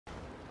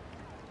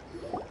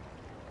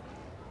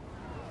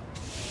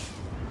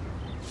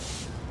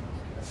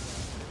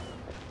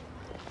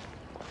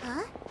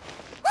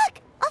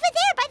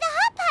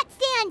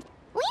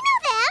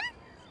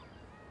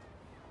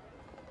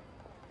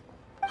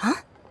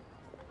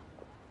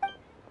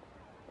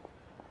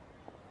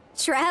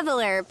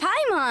Traveler,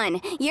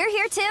 Paimon, you're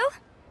here too?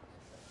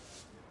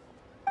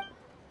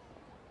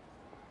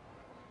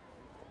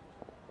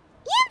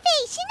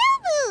 Yanfei,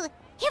 Shinobu!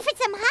 Here for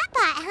some hot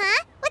pot,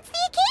 huh? What's the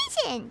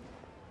occasion?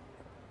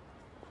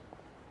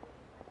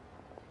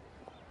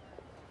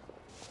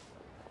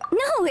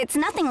 No, it's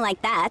nothing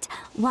like that.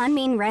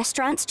 Wanmin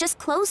Restaurant's just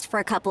closed for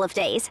a couple of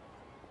days.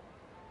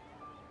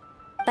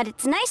 But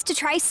it's nice to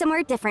try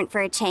somewhere different for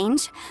a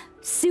change.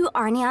 Su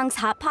Arnyang's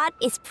hot pot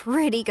is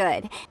pretty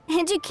good,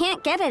 and you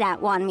can't get it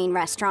at Wanmin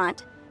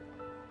Restaurant.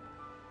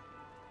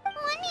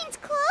 Wanmin's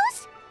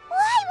closed?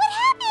 Why? What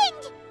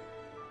happened?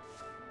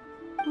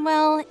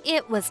 Well,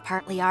 it was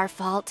partly our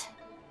fault.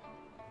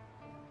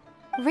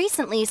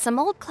 Recently, some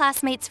old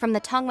classmates from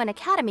the Tongwen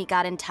Academy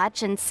got in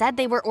touch and said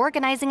they were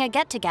organizing a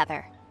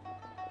get-together.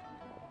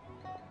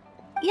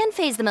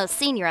 Yanfei's the most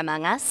senior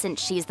among us, since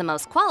she's the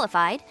most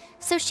qualified,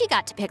 so she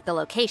got to pick the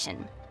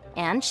location.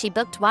 And she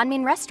booked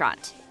Wanmin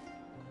Restaurant.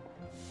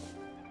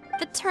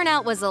 The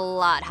turnout was a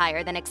lot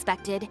higher than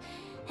expected,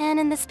 and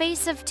in the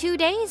space of 2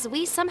 days,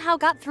 we somehow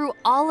got through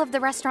all of the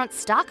restaurant's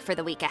stock for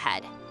the week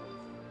ahead.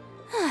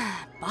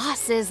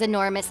 Boss's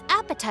enormous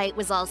appetite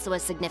was also a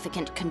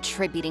significant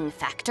contributing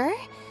factor.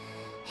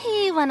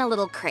 He went a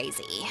little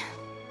crazy.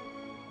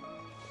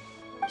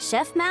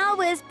 Chef Mao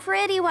was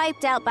pretty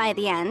wiped out by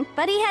the end,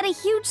 but he had a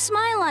huge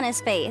smile on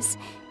his face.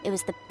 It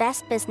was the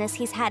best business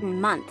he's had in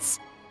months.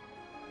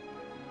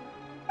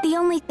 The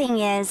only thing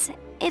is,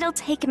 it'll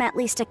take him at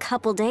least a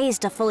couple days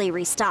to fully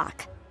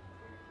restock.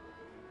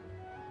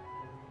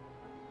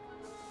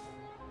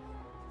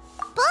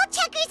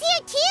 Bullchucker's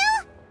here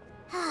too?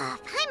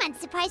 Paimon's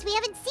surprised we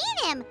haven't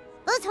seen him.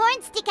 Those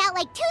horns stick out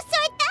like two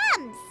sore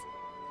thumbs.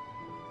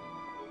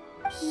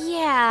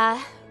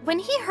 Yeah, when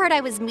he heard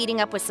I was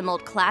meeting up with some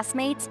old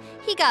classmates,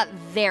 he got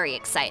very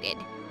excited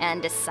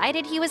and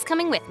decided he was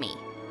coming with me.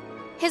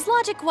 His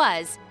logic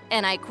was,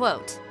 and I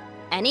quote,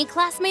 "Any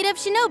classmate of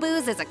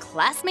Shinobu's is a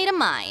classmate of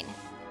mine."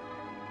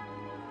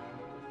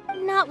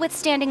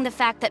 Notwithstanding the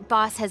fact that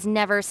Boss has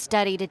never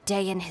studied a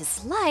day in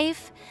his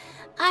life,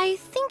 I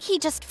think he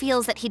just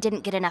feels that he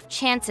didn't get enough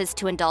chances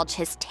to indulge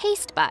his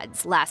taste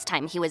buds last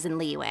time he was in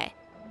Liyue.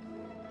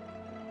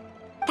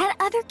 That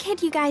other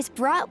kid you guys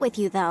brought with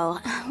you, though,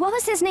 what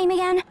was his name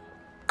again?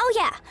 Oh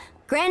yeah,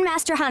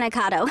 Grandmaster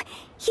Hanakado.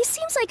 He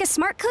seems like a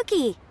smart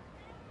cookie.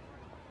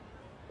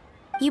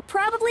 You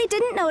probably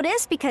didn't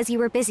notice because you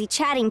were busy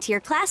chatting to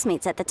your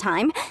classmates at the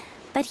time,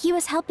 but he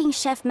was helping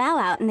Chef Mao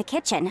out in the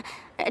kitchen,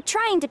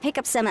 trying to pick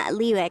up some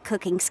Liyue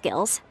cooking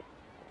skills.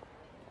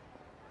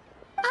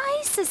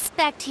 I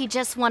suspect he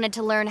just wanted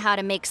to learn how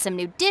to make some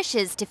new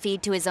dishes to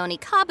feed to his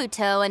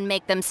Onikabuto and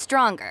make them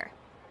stronger.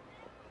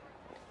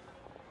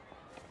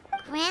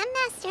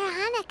 Grandmaster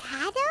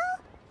Hanakado?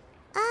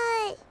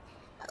 Where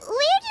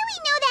do we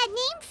know that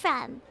name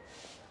from?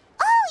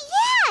 Oh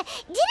yeah!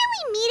 Didn't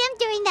we meet him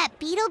during that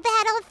Beetle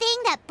battle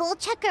thing that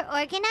Bullchucker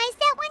organized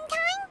that one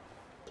time?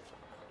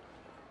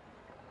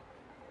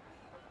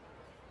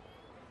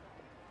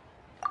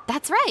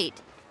 That's right.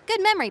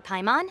 Good memory,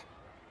 Paimon.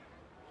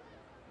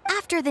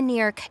 After the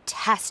near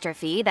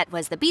catastrophe that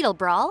was the Beetle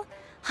Brawl,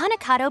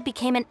 Hanakado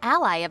became an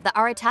ally of the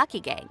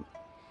Arataki gang.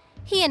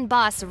 He and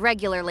Boss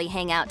regularly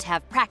hang out to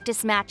have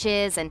practice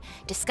matches and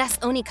discuss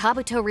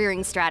Onikabuto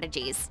rearing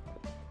strategies.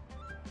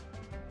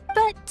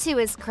 But to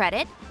his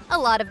credit, a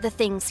lot of the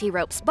things he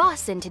ropes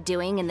Boss into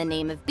doing in the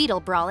name of Beetle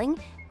Brawling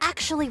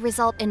actually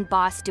result in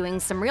Boss doing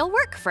some real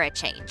work for a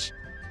change.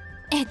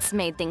 It's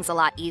made things a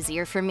lot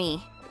easier for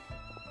me.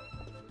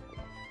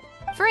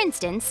 For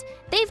instance,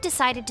 they've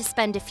decided to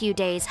spend a few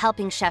days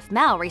helping Chef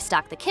Mao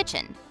restock the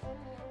kitchen,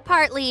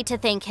 partly to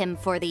thank him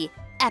for the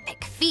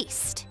epic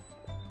feast,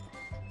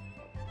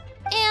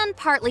 and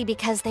partly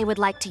because they would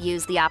like to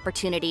use the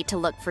opportunity to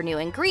look for new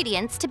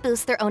ingredients to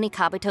boost their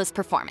Onikabuto's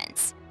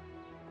performance.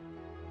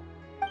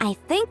 I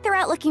think they're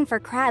out looking for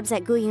crabs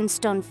at Guyun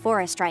Stone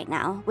Forest right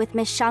now, with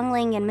Miss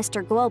Xiangling and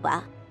Mr.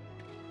 Guoba.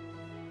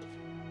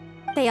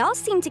 They all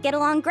seem to get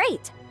along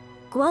great.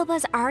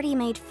 Guoba's already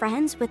made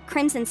friends with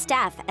Crimson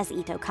Staff, as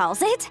Itto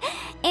calls it,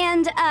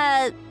 and,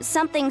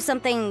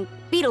 something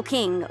Beetle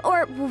King,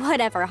 or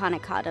whatever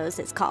Hanakado's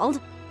is called.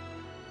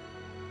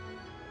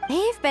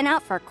 They've been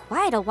out for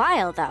quite a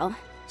while, though.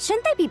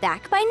 Shouldn't they be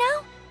back by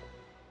now?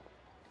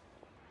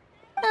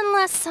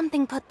 Unless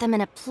something put them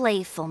in a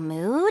playful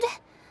mood,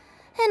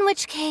 in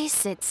which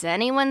case it's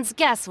anyone's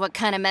guess what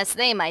kind of mess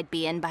they might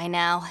be in by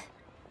now.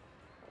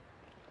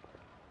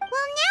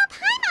 Well, now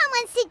Paimon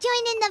wants to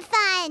join in the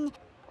fun!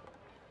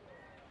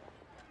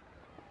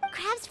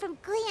 Crabs from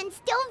Guyun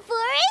Stone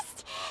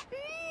Forest?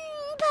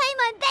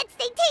 Paimon bets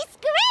they taste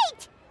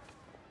great!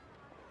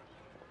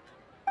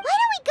 Why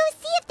don't we go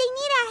see if they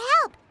need our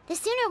help? The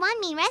sooner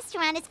Wanmin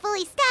Restaurant is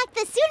fully stocked,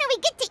 the sooner we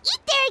get to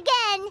eat there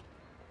again!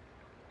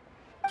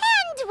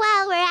 And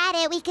while we're at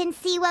it, we can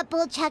see what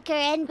Bullchucker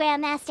and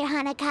Grandmaster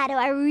Hanakado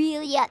are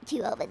really up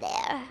to over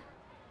there.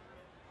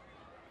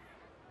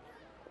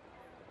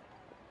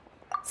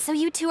 So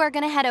you two are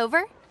gonna head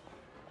over?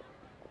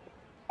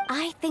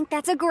 I think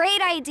that's a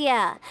great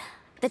idea.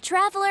 The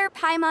Traveler,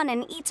 Paimon,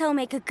 and Itto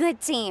make a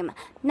good team.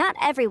 Not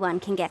everyone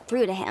can get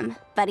through to him,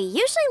 but he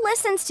usually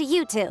listens to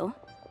you two.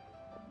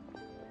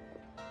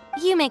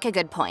 You make a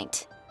good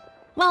point.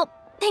 Well,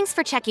 thanks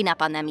for checking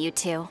up on them, you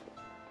two.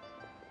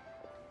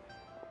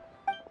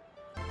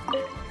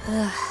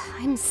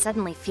 I'm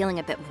suddenly feeling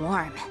a bit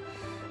warm.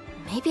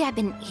 Maybe I've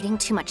been eating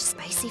too much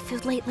spicy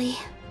food lately?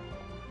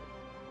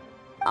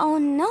 Oh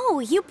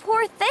no, you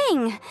poor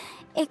thing!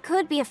 It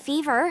could be a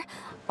fever,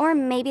 or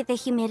maybe the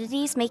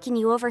humidity's making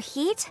you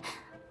overheat.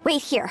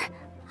 Wait here,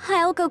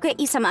 I'll go get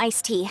you some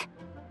iced tea.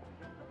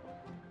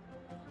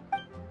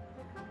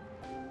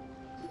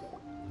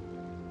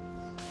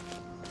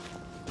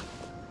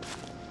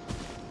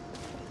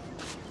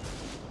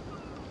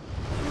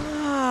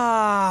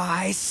 Ah,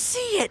 I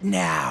see it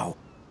now.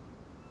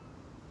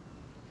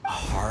 A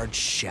hard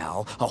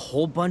shell, a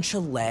whole bunch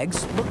of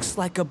legs, looks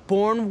like a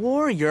born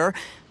warrior.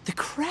 The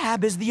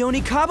crab is the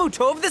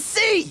Onikabuto of the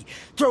sea!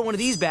 Throw one of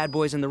these bad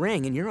boys in the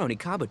ring and your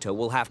Onikabuto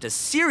will have to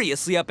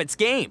seriously up its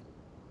game.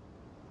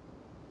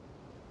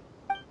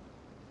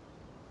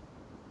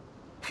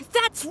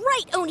 That's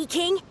right, Oni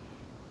King!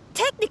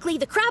 Technically,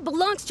 the crab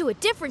belongs to a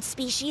different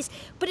species,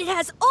 but it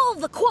has all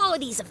the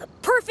qualities of the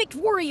perfect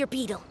warrior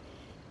beetle.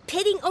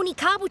 Pitting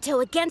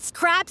Onikabuto against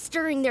crabs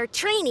during their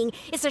training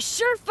is a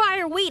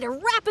surefire way to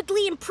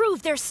rapidly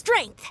improve their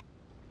strength.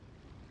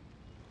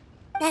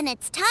 Then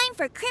it's time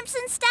for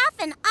Crimson Staff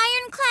and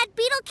Ironclad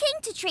Beetle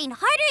King to train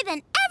harder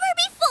than ever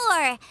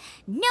before.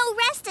 No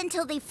rest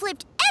until they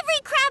flipped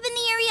every crab in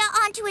the area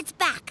onto its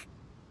back.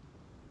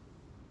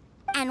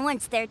 And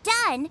once they're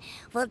done,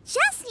 we'll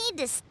just need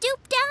to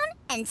stoop down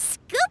and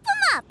scoop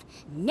them up.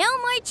 No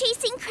more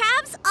chasing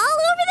crabs all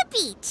over the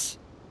beach.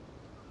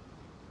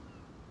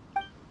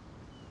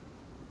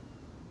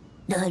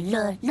 La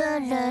la la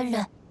la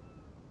la.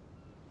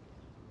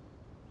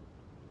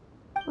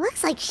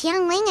 Looks like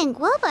Xiangling and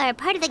Guoba are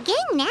part of the gang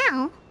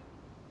now.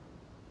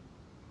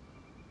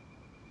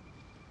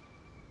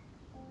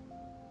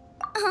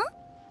 Huh?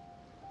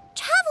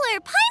 Traveler,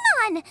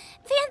 Paimon!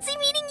 Fancy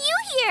meeting you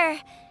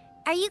here!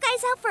 Are you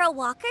guys out for a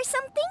walk or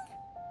something?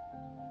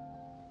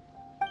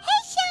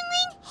 Hey,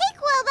 Xiangling! Hey,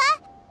 Guoba!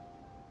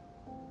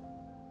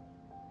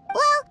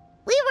 Well,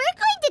 we were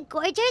going to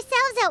gorge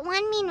ourselves at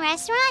Wanmin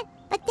Restaurant,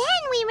 but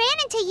then we ran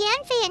into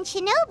Yanfei and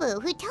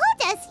Shinobu, who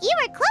told us you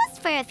were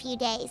closed for a few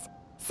days.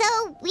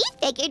 So we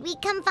figured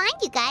we'd come find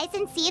you guys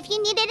and see if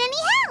you needed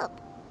any help.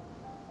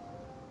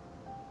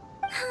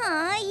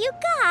 Aw, you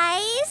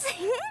guys.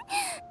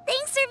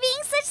 Thanks for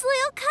being such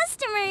loyal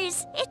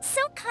customers. It's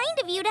so kind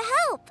of you to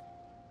help.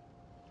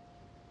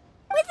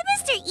 With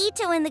Mr.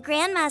 Itto and the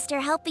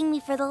Grandmaster helping me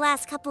for the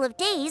last couple of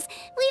days,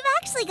 we've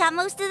actually got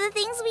most of the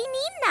things we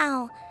need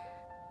now.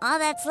 All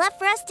that's left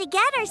for us to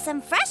get are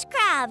some fresh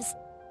crabs.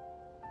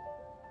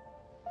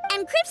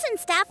 And Crimson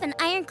Staff and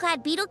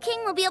Ironclad Beetle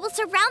King will be able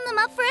to round them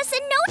up for us in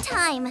no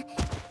time.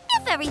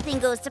 If everything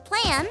goes to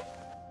plan.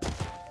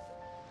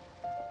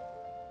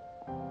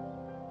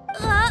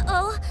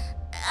 Uh-oh.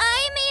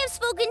 I may have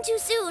spoken too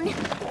soon.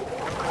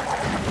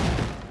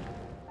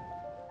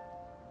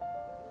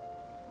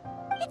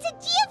 It's a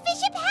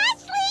geofiship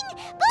hatchling!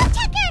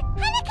 Bullchucker!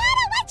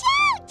 Hanakado, watch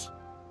out!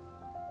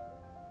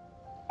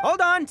 Hold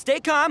on, stay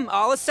calm.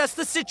 I'll assess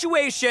the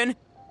situation.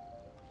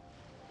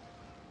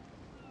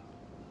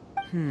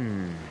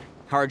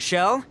 Hard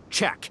shell?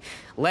 Check.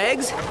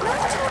 Legs?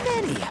 Not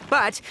too many,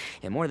 but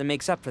it more than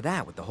makes up for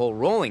that with the whole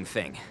rolling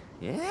thing.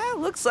 Yeah,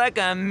 looks like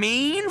a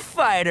mean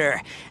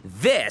fighter.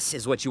 This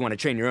is what you want to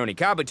train your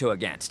Onikabuto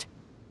against.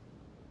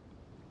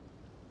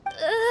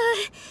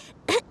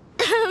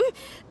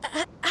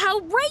 How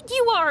right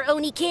you are,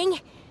 Oni King!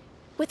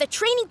 With a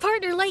training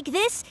partner like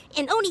this,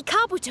 an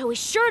Onikabuto is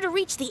sure to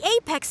reach the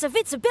apex of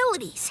its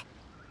abilities.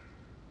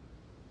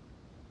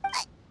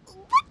 What?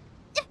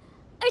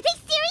 Are they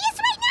serious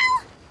right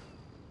now?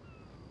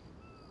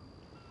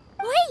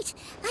 Wait,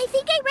 I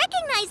think I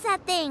recognize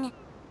that thing.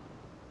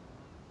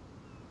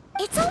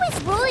 It's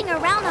always rolling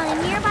around on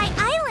a nearby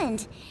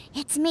island.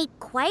 It's made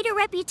quite a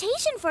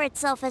reputation for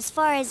itself as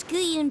far as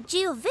Guyun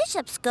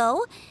geoviships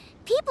go.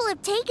 People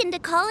have taken to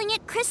calling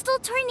it Crystal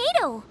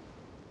Tornado.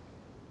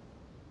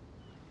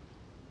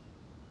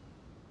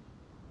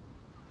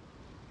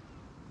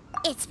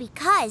 It's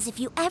because if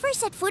you ever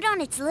set foot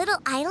on its little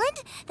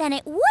island, then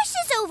it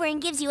whooshes over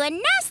and gives you a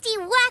nasty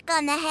whack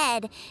on the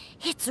head.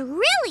 It's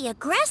really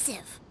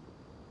aggressive.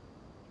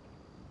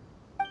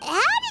 How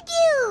did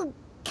you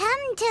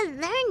come to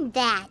learn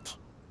that?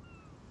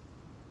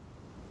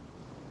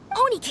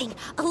 Oni King,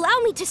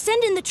 allow me to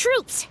send in the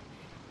troops.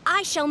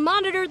 I shall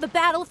monitor the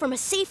battle from a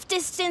safe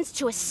distance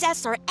to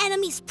assess our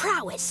enemy's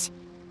prowess.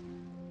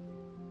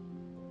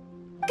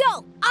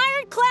 Go,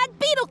 Ironclad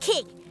Beetle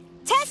King!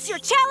 Test your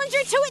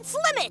challenger to its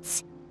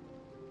limits!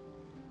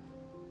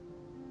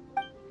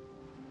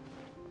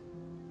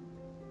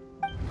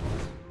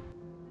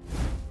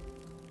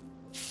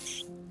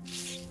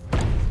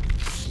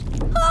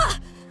 Ah!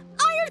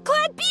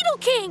 Ironclad Beetle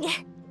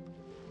King!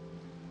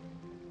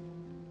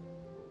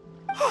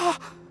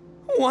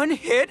 One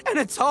hit and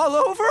it's all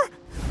over?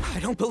 I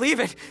don't believe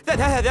it.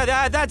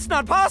 That's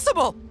not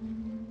possible.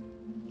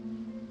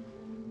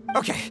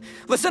 Okay,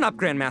 listen up,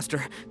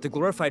 Grandmaster. The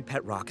glorified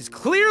pet rock is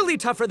clearly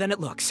tougher than it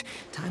looks.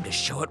 Time to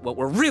show it what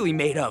we're really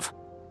made of.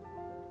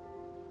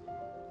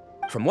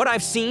 From what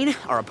I've seen,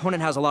 our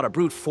opponent has a lot of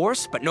brute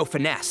force, but no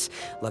finesse.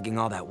 Lugging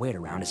all that weight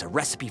around is a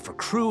recipe for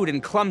crude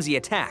and clumsy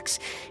attacks.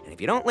 And if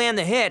you don't land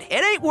the hit,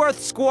 it ain't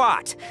worth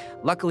squat.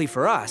 Luckily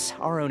for us,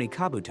 our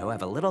Onikabuto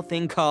have a little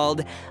thing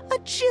called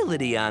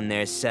agility on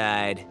their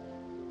side.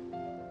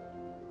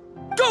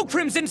 Go,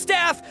 Crimson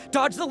Staff!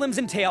 Dodge the limbs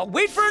and tail,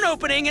 wait for an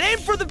opening, and aim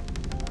for the...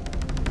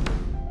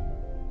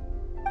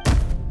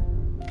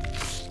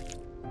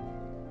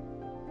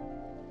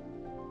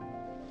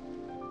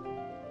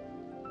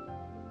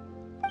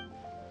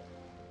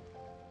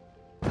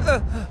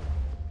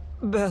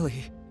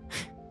 belly.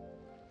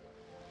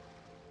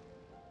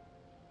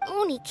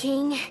 Oni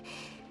King,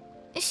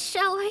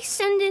 shall I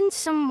send in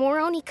some more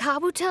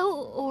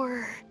Onikabuto,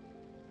 or...?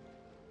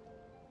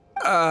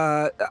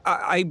 Well,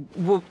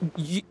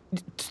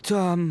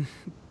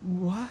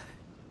 what?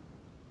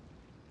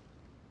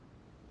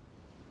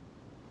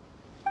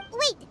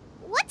 Wait,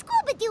 what's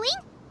Guoba doing?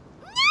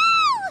 No!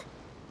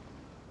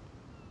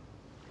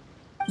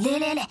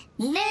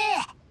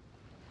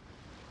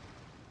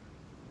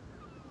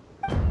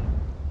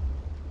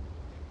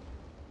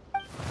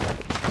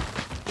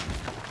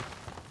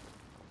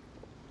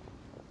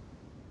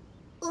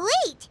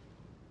 Wait!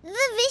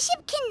 The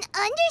bishop can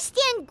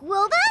understand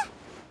Guoba?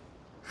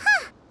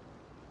 Huh.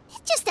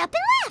 It just up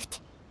and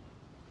left.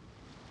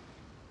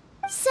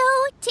 So,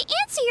 to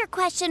answer your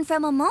question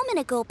from a moment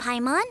ago,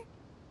 Paimon,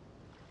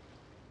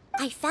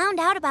 I found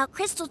out about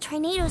Crystal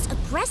Tornado's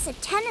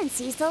aggressive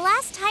tendencies the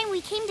last time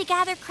we came to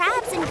gather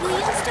crabs in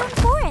Stone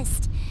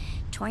Forest.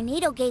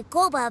 Tornado gave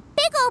Guoba a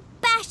big old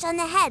bash on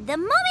the head the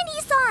moment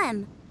he saw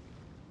him.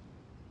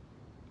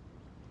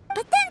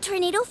 But then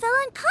Tornado fell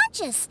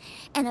unconscious,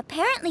 and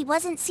apparently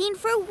wasn't seen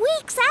for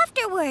weeks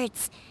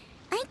afterwards.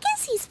 I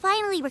guess he's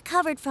finally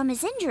recovered from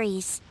his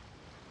injuries.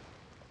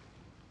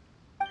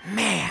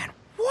 Man,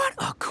 what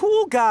a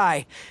cool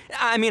guy.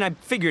 I mean, I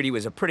figured he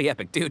was a pretty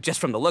epic dude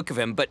just from the look of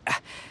him, but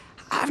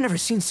I've never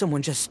seen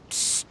someone just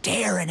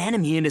stare an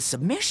enemy into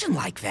submission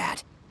like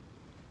that.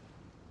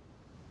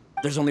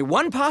 There's only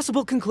one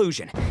possible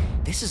conclusion.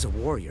 This is a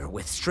warrior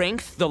with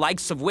strength, the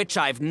likes of which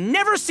I've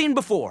never seen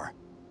before.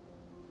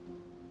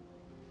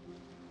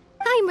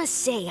 I must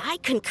say, I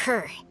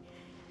concur.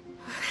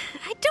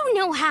 I don't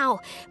know how,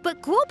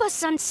 but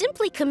Guoba-san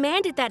simply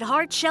commanded that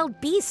hard-shelled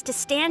beast to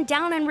stand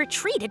down and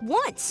retreat at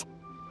once.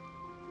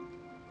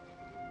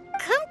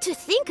 Come to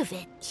think of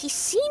it, he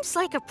seems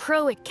like a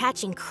pro at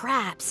catching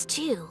crabs,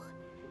 too.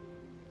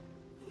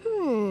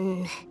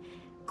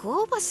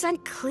 Guoba-san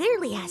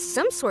clearly has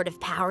some sort of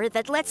power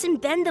that lets him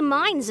bend the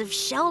minds of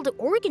shelled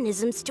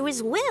organisms to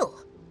his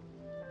will.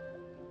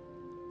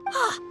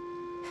 Ah,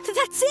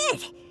 that's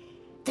it!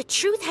 The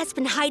truth has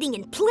been hiding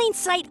in plain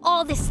sight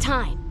all this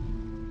time.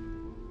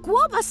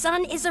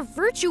 Guoba-san is a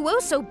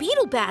virtuoso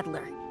beetle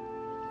battler.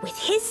 With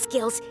his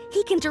skills,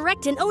 he can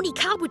direct an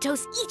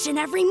Onikabuto's each and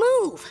every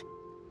move.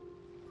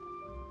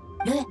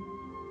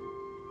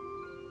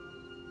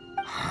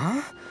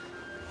 Huh?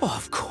 Oh,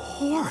 of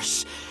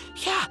course.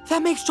 Yeah,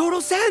 that makes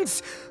total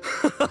sense.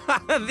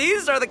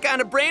 These are the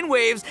kind of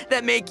brainwaves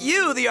that make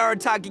you the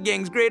Arataki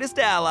gang's greatest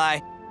ally.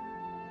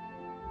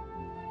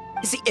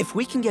 See, if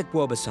we can get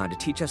Guoba-san to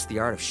teach us the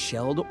art of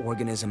shelled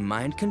organism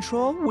mind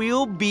control,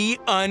 we'll be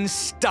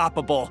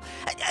unstoppable.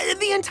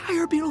 The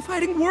entire beetle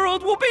fighting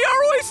world will be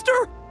our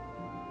oyster!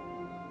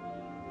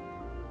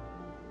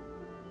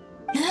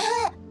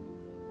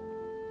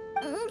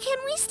 Can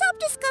we stop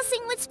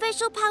discussing what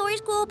special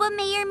powers Guoba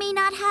may or may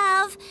not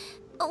have?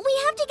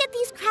 We have to get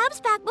these crabs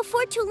back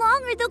before too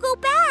long or they'll go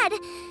bad.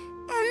 And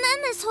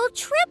then this whole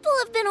trip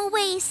will have been a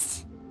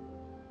waste.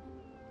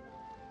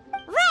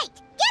 Right!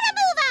 Get a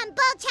move on,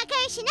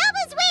 Bullchucker!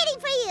 Shinobu's waiting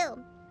for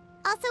you!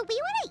 Also, we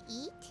want to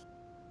eat?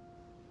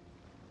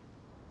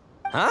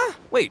 Huh?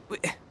 Wait,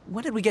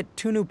 when did we get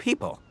 2 new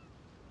people?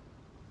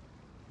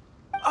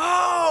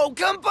 Oh,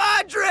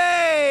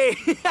 compadre!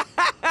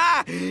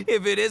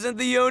 If it isn't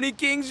the Oni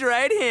King's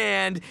right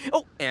hand.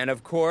 Oh, and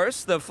of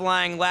course, the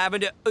flying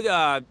lavender,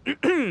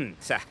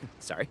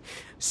 sorry,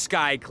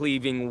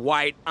 sky-cleaving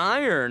white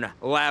iron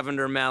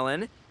lavender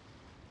melon.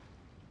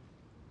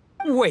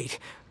 Wait,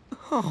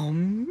 oh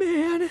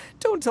man,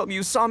 don't tell me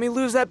you saw me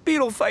lose that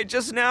beetle fight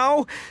just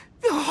now.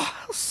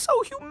 Oh,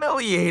 so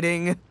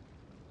humiliating.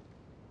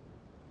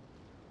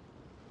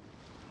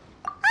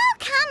 Oh,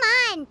 come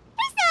on!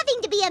 There's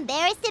nothing to be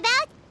embarrassed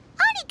about.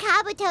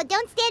 Onikabuto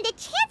don't stand a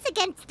chance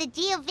against the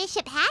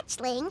Geovishap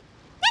hatchling.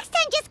 Next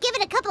time, just give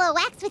it a couple of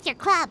whacks with your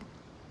club.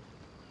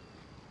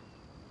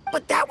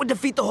 But that would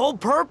defeat the whole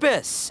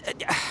purpose.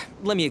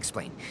 Let me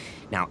explain.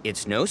 Now,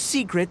 it's no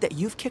secret that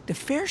you've kicked a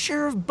fair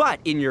share of butt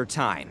in your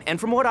time. And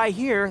from what I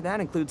hear, that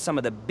includes some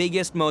of the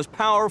biggest, most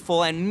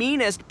powerful, and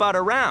meanest butt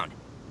around.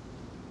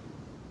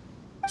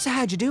 So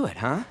how'd you do it,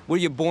 huh? Were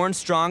you born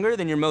stronger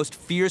than your most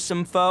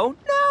fearsome foe?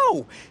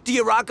 go? Do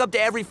you rock up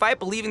to every fight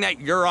believing that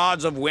your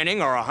odds of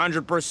winning are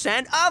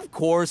 100%? Of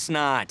course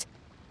not.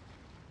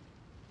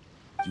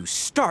 You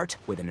start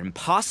with an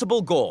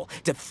impossible goal,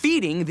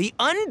 defeating the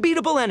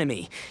unbeatable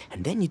enemy.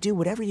 And then you do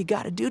whatever you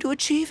gotta do to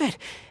achieve it.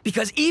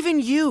 Because even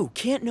you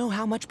can't know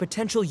how much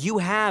potential you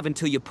have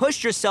until you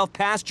push yourself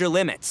past your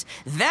limits.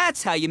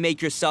 That's how you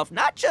make yourself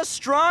not just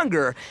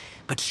stronger,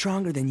 but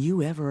stronger than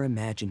you ever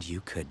imagined you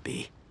could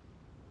be.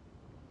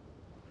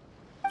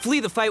 Flee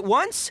the fight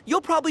once,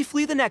 you'll probably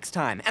flee the next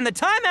time, and the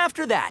time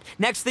after that.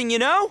 Next thing you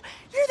know,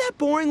 you're that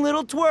boring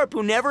little twerp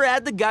who never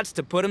had the guts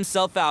to put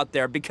himself out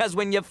there, because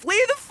when you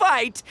flee the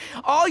fight,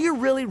 all you're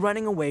really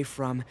running away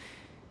from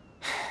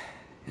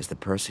is the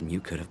person you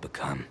could have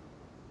become.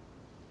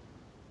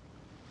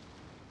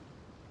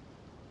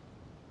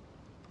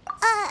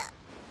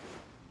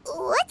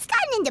 What's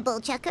gotten into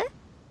Bullchucker?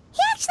 He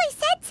actually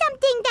said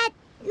something that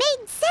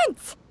made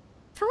sense.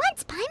 For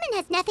once, Paimon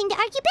has nothing to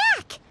argue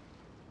back.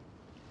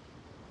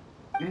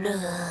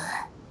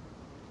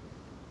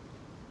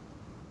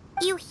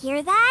 You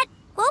hear that?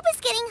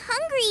 Guoba's getting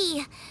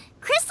hungry.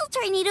 Crystal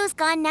Tornado's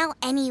gone now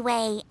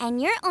anyway,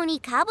 and your Oni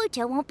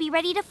Kabuto won't be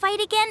ready to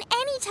fight again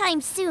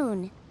anytime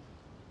soon.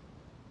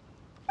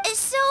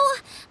 So,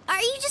 are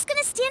you just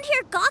gonna stand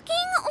here gawking,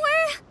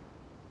 or...?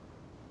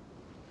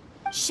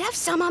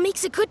 Chef-sama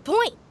makes a good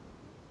point.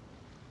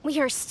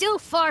 We are still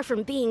far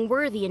from being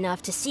worthy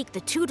enough to seek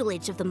the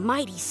tutelage of the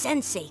mighty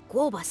sensei,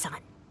 Guoba-san.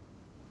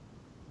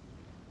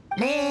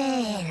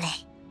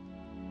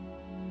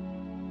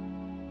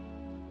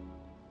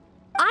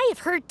 I have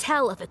heard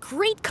tell of a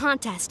great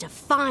contest of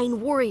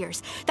fine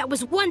warriors that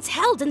was once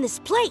held in this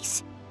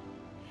place.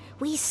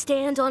 We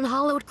stand on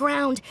hallowed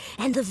ground,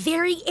 and the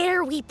very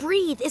air we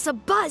breathe is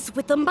abuzz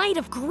with the might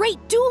of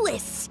great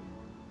duelists.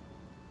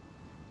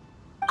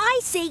 I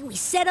say we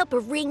set up a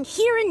ring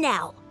here and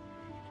now.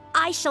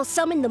 I shall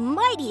summon the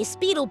mightiest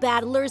beetle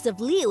battlers of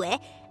Liyue,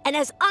 and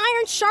as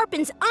iron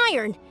sharpens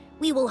iron,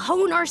 we will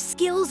hone our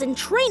skills and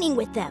training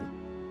with them.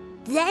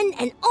 Then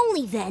and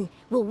only then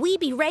will we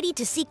be ready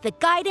to seek the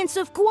guidance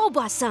of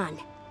Guoba-san.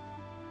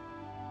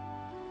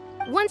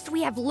 Once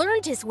we have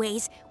learned his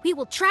ways, we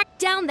will track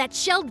down that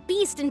shelled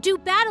beast and do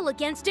battle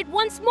against it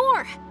once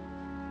more.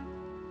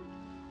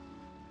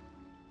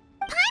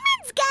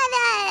 Paimon's got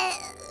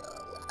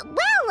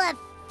a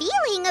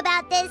feeling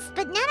about this,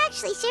 but not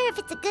actually sure if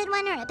it's a good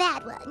one or a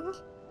bad one.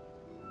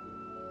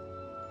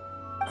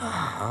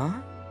 Uh-huh.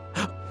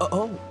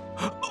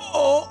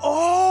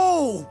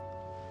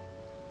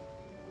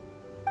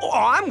 Oh,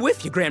 I'm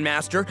with you,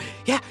 Grandmaster.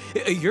 Yeah,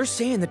 you're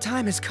saying the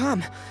time has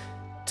come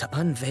to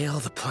unveil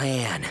the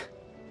plan.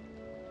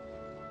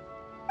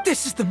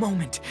 This is the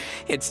moment.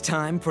 It's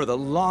time for the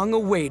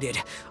long-awaited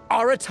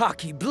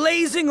Arataki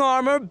Blazing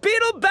Armor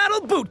Beetle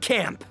Battle Boot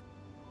Camp.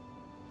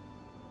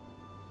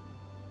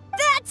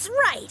 That's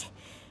right!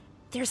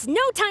 There's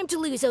no time to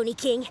lose, Oni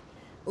King.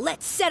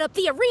 Let's set up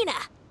the arena!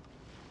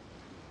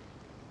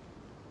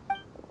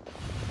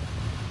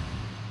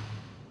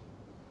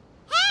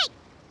 Hey!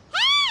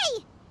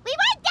 We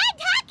weren't done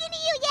talking to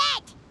you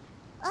yet!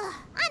 Ugh,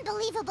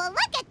 unbelievable.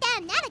 Look at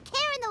them, not a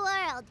care in the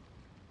world.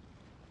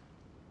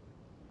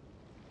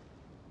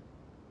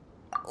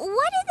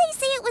 What did they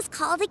say it was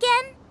called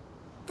again?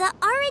 The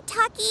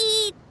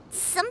Arataki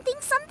something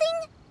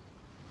something?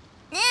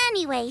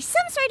 Anyway,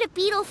 some sort of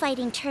beetle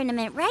fighting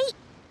tournament, right?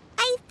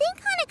 I think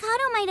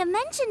Hanakado might have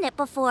mentioned it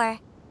before.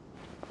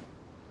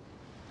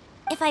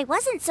 If I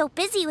wasn't so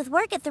busy with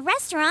work at the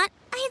restaurant,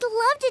 I'd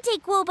love to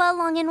take Guoba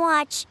along and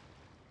watch.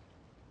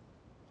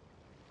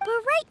 But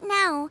right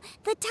now,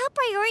 the top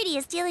priority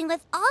is dealing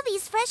with all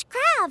these fresh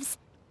crabs.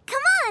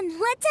 Come on,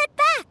 let's head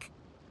back.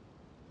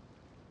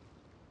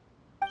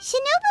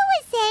 Shinobu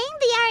was saying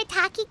the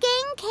Arataki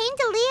gang came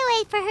to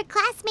Liyue for her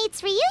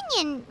classmates'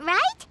 reunion,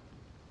 right?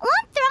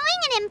 Won't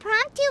throwing an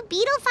impromptu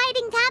beetle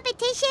fighting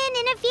competition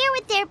interfere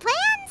with their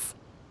plans?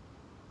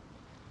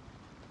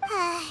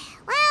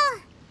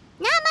 Well,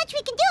 not much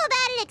we can do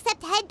about it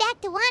except head back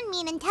to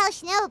Wanmin and tell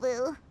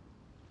Shinobu.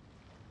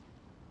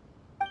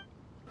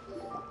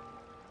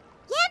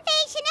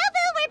 Yanfei,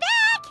 Shinobu, we're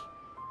back!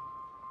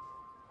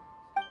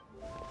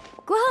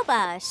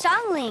 Guoba,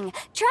 Xiangling,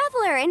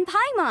 Traveler, and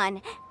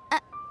Paimon.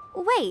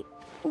 Wait,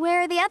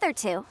 where are the other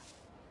two?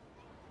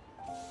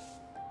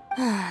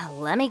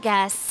 Let me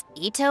guess.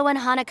 Itto and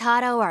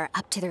Hanakado are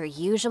up to their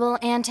usual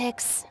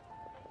antics.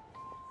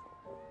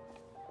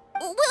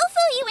 We'll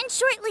fill you in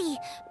shortly.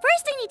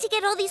 First, I need to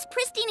get all these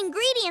pristine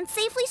ingredients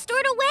safely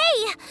stored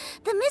away.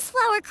 The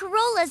Mistflower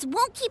Corollas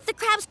won't keep the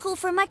crabs cool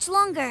for much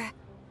longer.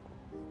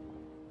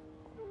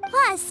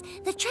 Plus,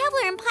 the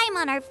Traveler and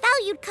Paimon are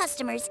valued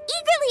customers,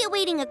 eagerly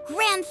awaiting a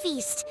grand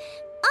feast.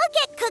 I'll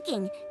get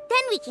cooking,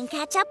 then we can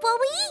catch up while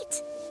we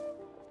eat.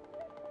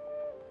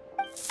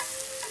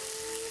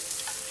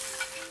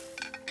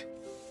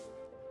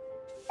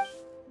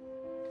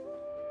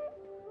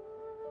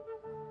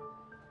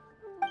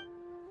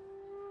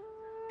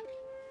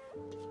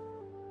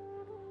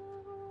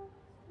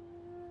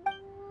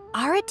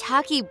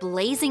 Arataki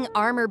Blazing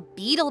Armor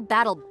Beetle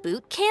Battle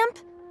Boot Camp?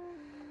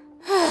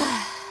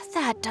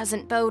 That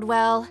doesn't bode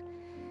well.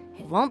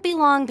 It won't be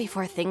long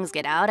before things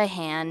get out of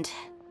hand.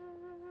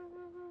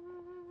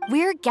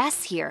 We're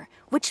guests here,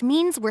 which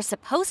means we're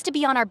supposed to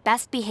be on our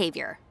best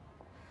behavior.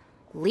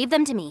 Leave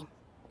them to me.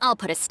 I'll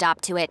put a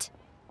stop to it.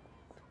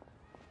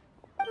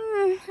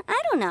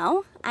 I don't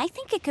know. I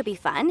think it could be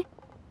fun.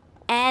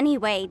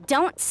 Anyway,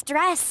 don't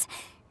stress.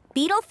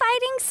 Beetle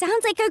fighting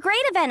sounds like a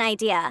great event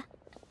idea.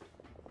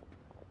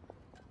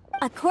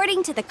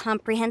 According to the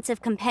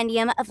Comprehensive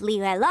Compendium of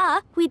Liyue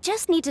Law, we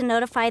just need to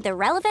notify the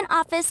relevant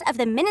office of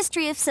the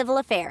Ministry of Civil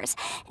Affairs,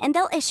 and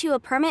they'll issue a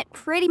permit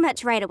pretty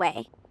much right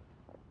away.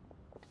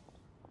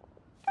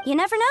 You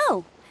never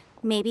know.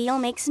 Maybe you'll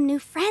make some new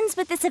friends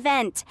with this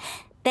event.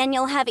 Then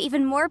you'll have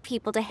even more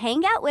people to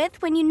hang out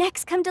with when you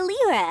next come to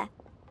Liyue.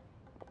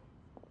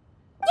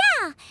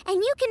 Yeah,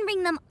 and you can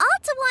bring them all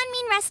to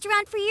Wanmin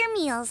Restaurant for your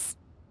meals.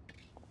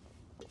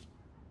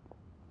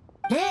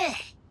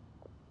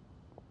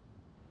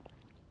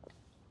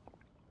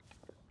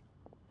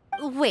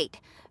 Wait,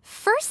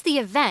 first the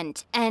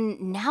event, and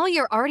now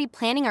you're already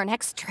planning our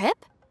next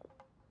trip?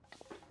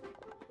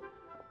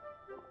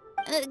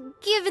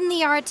 Given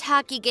the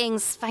Arataki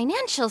gang's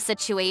financial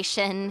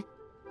situation...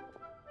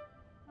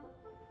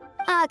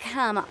 Oh,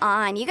 come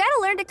on. You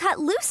gotta learn to cut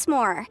loose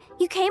more.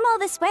 You came all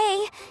this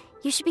way.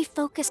 You should be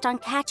focused on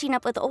catching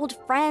up with old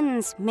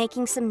friends,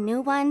 making some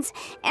new ones,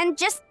 and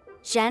just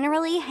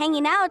generally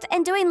hanging out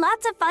and doing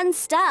lots of fun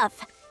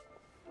stuff.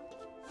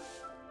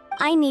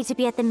 I need to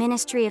be at the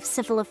Ministry of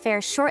Civil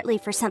Affairs shortly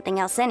for something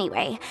else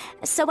anyway,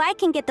 so I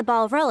can get the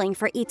ball rolling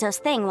for Itto's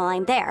thing while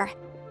I'm there.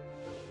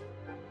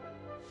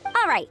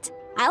 All right,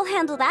 I'll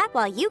handle that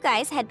while you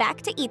guys head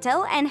back to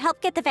Itto and help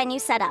get the venue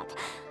set up.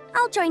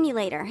 I'll join you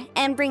later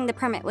and bring the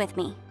permit with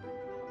me.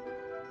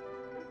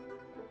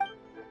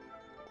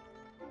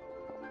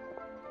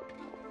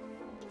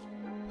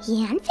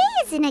 Yanfei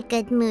is in a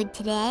good mood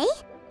today.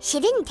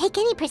 She didn't take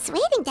any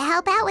persuading to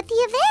help out with the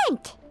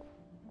event.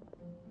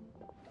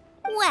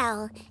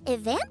 Well,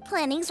 event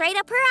planning's right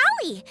up her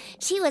alley.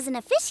 She was an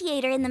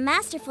officiator in the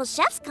Masterful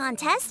Chefs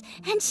contest,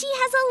 and she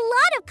has a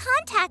lot of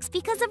contacts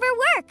because of her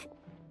work.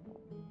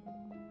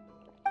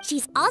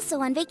 She's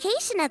also on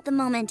vacation at the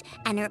moment,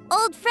 and her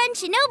old friend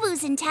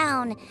Shinobu's in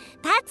town.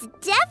 That's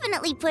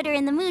definitely put her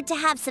in the mood to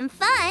have some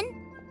fun.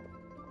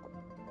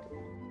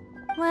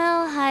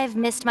 Well, I've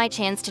missed my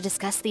chance to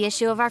discuss the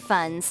issue of our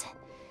funds.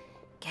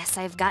 Guess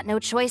I've got no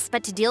choice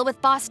but to deal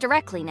with Boss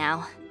directly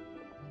now.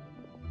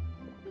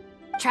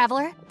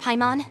 Traveler,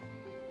 Paimon,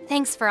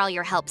 thanks for all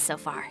your help so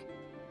far.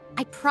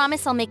 I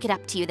promise I'll make it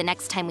up to you the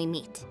next time we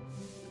meet.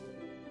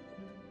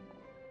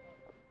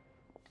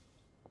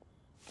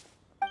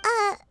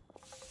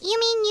 You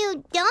mean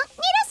you don't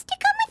need us to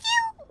come with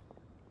you?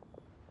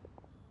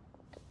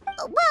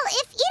 Well,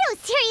 if Itto's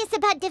serious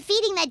about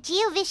defeating that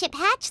Geovicious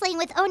hatchling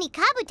with Oni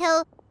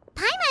Kabuto,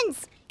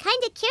 Paimon's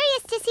kinda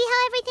curious to see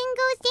how everything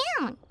goes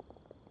down.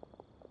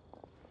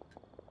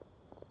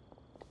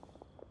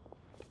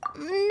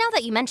 Now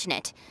that you mention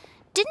it,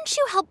 didn't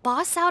you help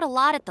Boss out a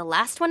lot at the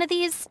last one of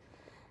these?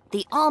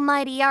 The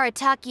almighty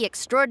Arataki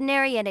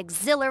extraordinary and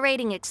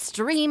exhilarating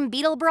extreme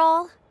Beetle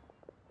Brawl?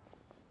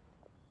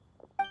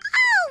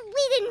 Oh,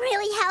 we didn't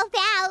really help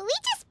out. We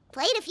just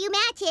played a few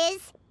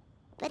matches.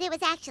 But it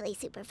was actually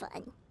super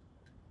fun.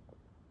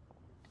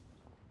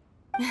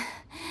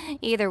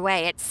 Either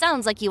way, it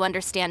sounds like you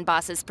understand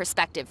Boss's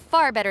perspective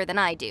far better than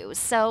I do,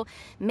 so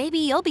maybe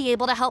you'll be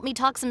able to help me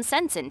talk some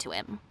sense into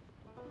him.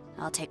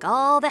 I'll take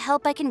all the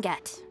help I can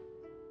get.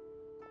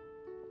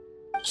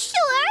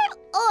 Sure,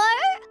 or,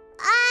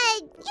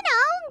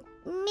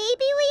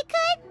 maybe we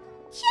could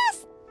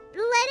just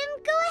let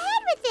him go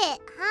ahead with it,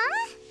 huh?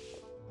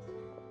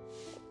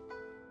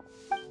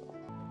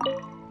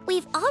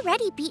 We've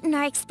already beaten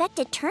our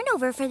expected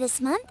turnover for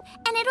this month,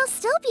 and it'll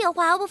still be a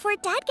while before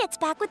Dad gets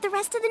back with the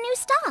rest of the new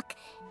stock.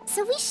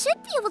 So we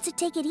should be able to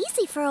take it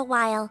easy for a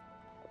while.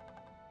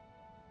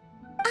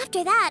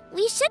 After that,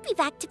 we should be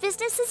back to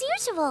business as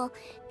usual.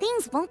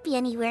 Things won't be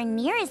anywhere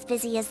near as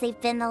busy as they've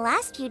been the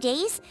last few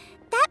days.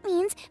 That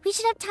means we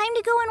should have time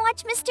to go and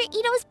watch Mr.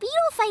 Itto's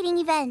Beetle fighting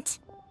event.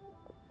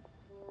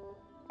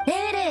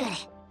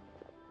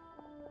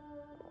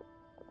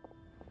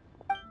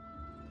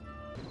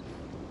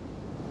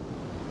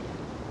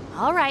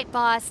 All right,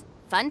 Boss.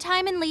 Fun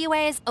time in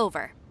Liyue is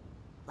over.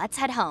 Let's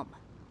head home.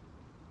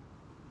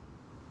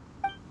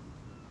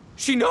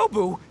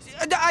 Shinobu?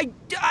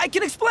 I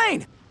can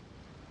explain!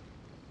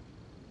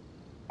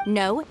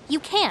 No, you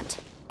can't.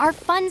 Our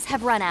funds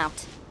have run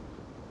out.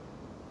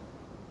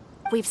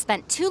 We've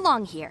spent too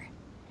long here.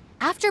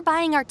 After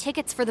buying our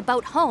tickets for the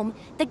boat home,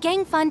 the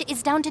gang fund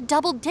is down to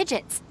double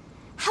digits.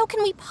 How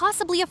can we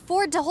possibly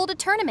afford to hold a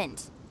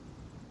tournament?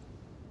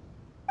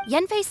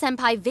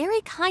 Yanfei-senpai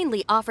very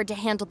kindly offered to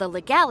handle the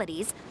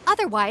legalities,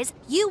 otherwise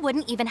you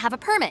wouldn't even have a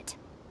permit.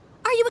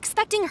 Are you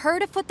expecting her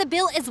to foot the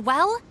bill as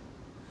well?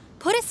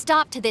 Put a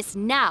stop to this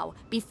now,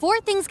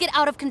 before things get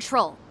out of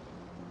control.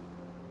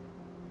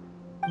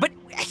 But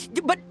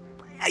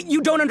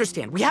You don't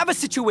understand. We have a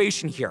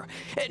situation here.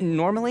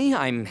 Normally,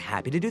 I'm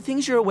happy to do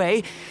things your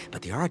way,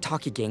 but the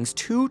Arataki gang's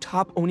 2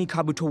 top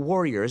Onikabuto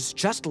warriors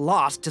just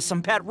lost to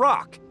some pet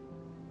rock.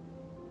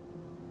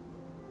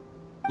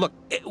 Look,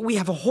 we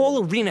have a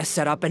whole arena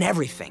set up and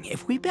everything.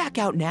 If we back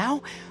out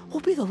now,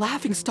 we'll be the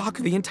laughingstock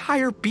of the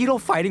entire beetle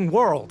fighting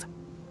world.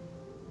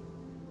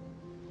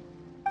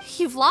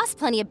 You've lost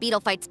plenty of beetle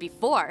fights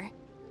before.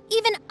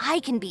 Even I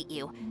can beat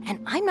you,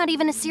 and I'm not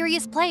even a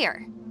serious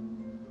player.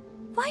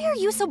 Why are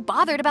you so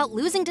bothered about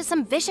losing to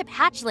some vicious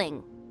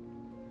hatchling?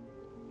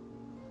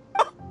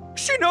 Oh,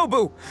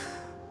 Shinobu!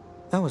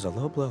 That was a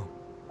low blow.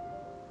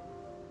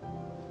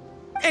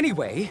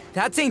 Anyway,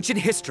 that's ancient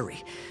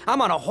history.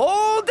 I'm on a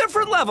whole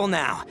different level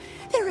now.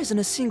 There isn't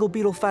a single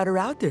beetle fighter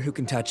out there who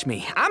can touch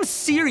me. I'm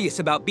serious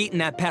about beating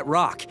that pet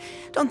rock.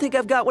 Don't think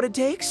I've got what it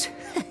takes?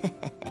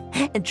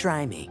 And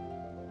try me.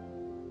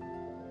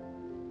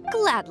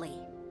 Gladly.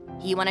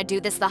 You want to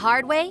do this the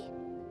hard way?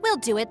 We'll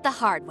do it the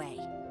hard way.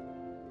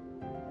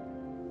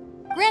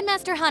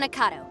 Grandmaster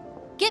Hanakado,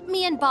 get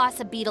me and Boss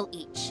a beetle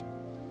each.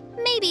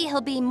 Maybe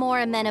he'll be more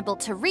amenable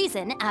to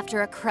reason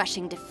after a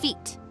crushing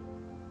defeat.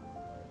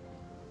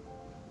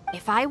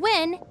 If I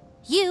win,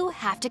 you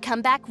have to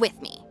come back with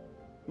me.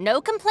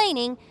 No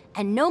complaining,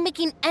 and no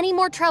making any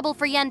more trouble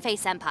for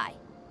Yanfei-senpai.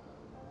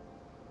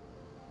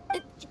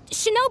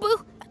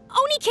 Shinobu!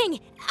 Oni King!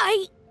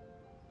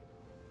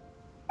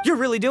 You're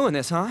really doing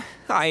this, huh?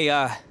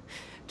 I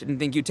didn't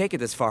think you'd take it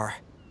this far.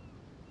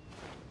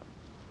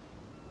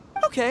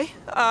 Okay,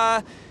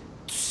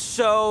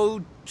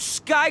 so...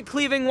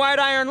 Sky-cleaving white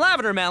iron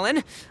lavender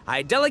melon,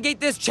 I delegate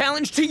this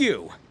challenge to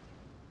you.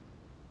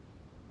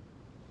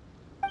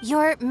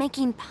 You're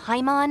making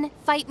Paimon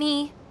fight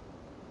me?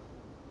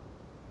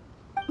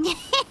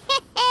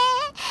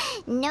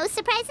 No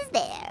surprises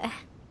there.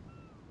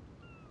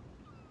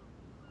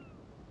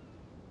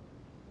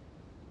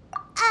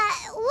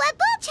 What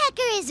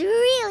Bullchucker is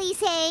really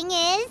saying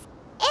is,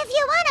 if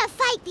you want to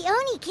fight the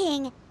Oni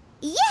King,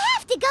 you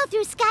have to go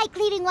through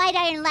sky-cleaving white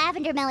iron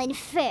lavender melon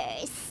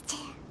first.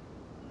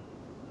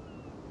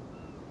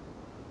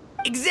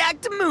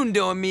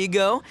 Exactamundo,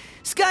 amigo.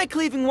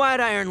 Sky-cleaving white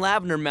iron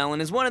lavender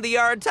melon is one of the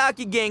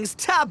Arataki gang's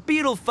top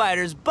beetle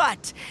fighters,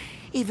 but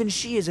even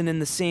she isn't in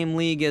the same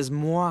league as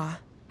moi.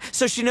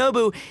 So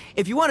Shinobu,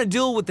 if you want to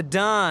duel with the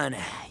Don,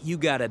 you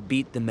gotta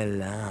beat the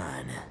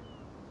Milan.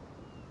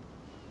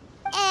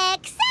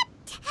 Except...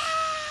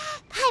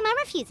 Paimon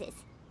refuses.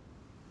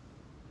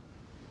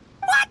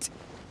 What?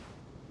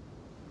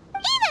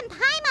 Even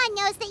Paimon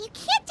knows that you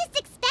can't just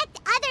expect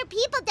other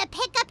people to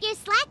pick up your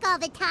slack all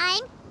the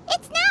time.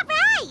 It's not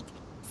right.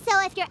 So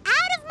if you're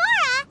out of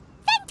Mora,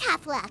 then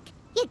tough luck.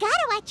 You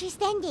gotta watch your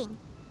spending.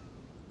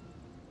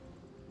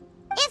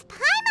 If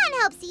Paimon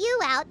helps you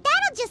out,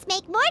 that'll just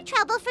make more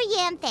trouble for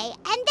Yanfei,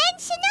 and then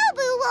Shinobu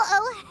will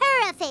owe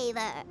her a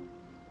favor.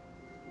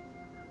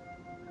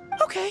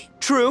 Okay,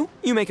 true.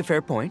 You make a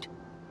fair point.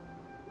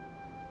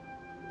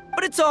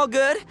 But it's all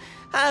good.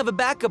 I have a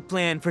backup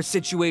plan for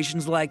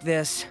situations like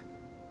this.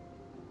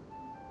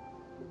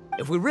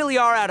 If we really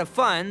are out of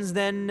funds,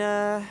 then,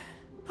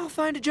 I'll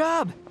find a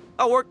job.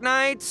 I'll work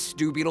nights,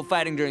 do beetle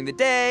fighting during the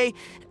day,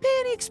 and pay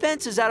any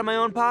expenses out of my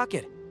own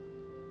pocket.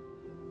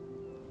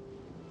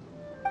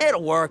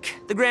 It'll work.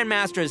 The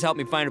Grandmaster has helped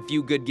me find a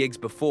few good gigs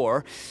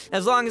before.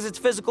 As long as it's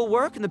physical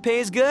work and the pay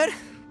is good,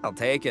 I'll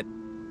take it.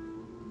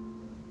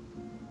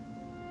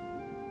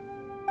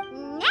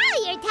 Now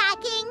you're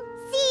talking.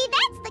 See,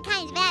 that's the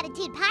kind of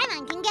attitude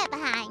Paimon can get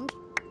behind.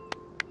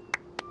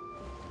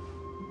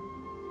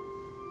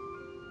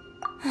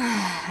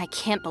 I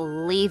can't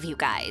believe you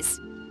guys.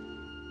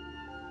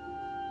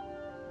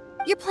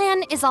 Your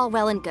plan is all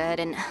well and good,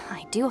 and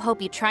I do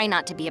hope you try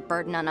not to be a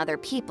burden on other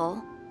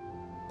people.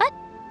 But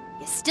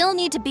you still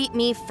need to beat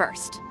me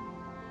first.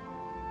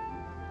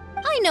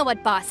 I know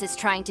what Boss is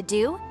trying to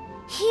do.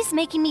 He's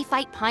making me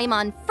fight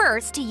Paimon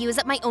first to use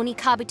up my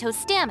Onikabuto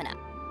stamina.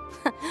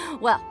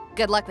 Well,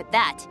 good luck with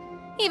that.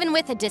 Even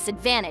with a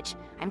disadvantage,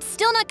 I'm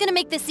still not gonna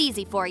make this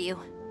easy for you.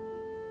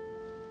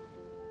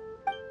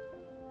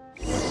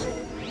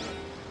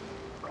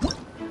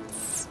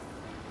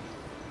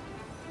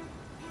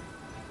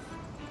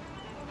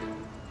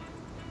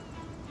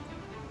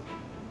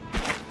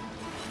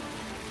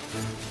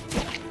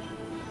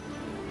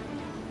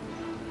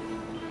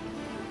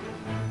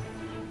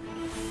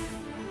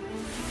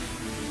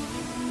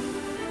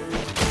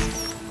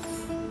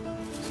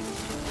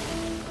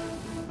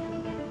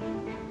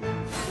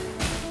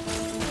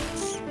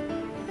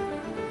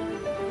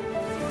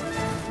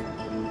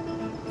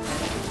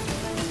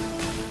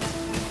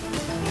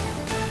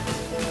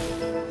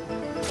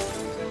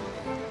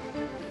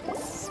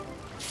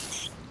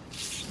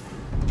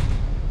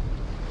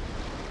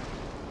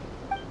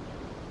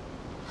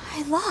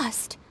 I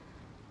lost.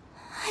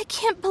 I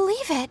can't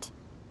believe it.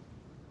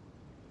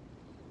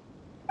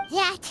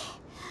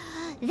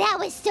 That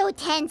was so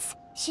tense.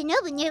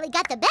 Shinobu nearly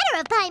got the better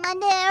of Paimon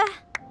there.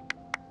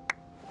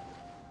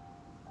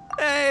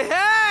 Hey,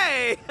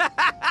 hey!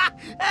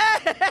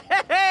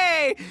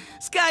 Hey!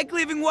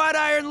 Sky-cleaving white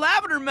iron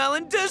lavender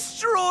melon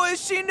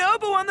destroys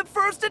Shinobu on the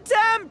first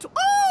attempt!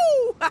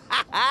 Ooh!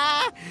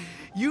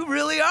 You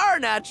really are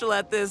natural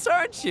at this,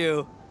 aren't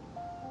you?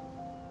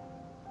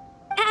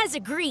 As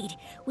agreed,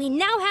 we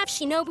now have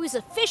Shinobu's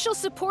official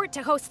support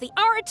to host the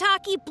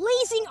Arataki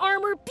Blazing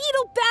Armor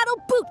Beetle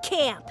Battle Boot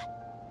Camp!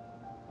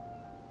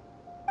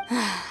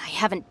 I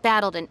haven't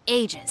battled in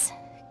ages.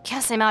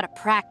 Guess I'm out of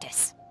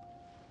practice.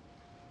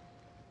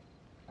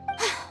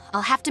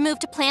 I'll have to move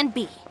to Plan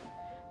B.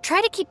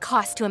 Try to keep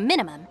costs to a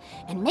minimum,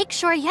 and make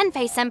sure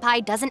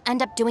Yanfei-senpai doesn't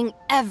end up doing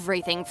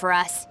everything for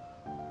us.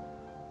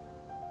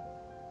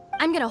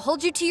 I'm gonna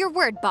hold you to your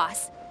word,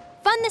 boss.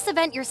 Fund this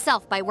event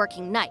yourself by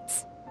working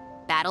nights.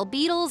 Battle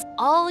beetles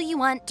all you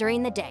want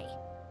during the day.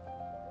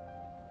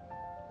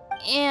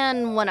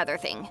 And one other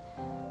thing.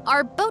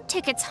 Our boat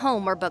tickets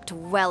home were booked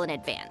well in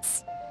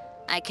advance.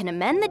 I can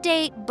amend the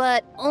date,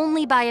 but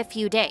only by a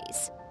few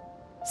days.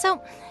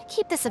 So,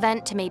 keep this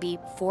event to maybe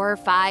 4 or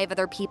 5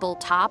 other people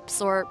tops,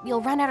 or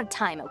you'll run out of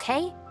time,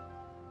 okay?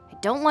 I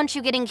don't want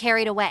you getting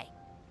carried away.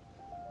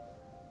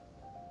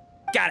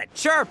 Got it.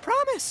 Sure,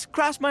 promise.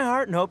 Cross my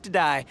heart and hope to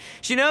die.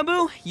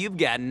 Shinobu, you've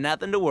got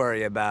nothing to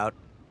worry about.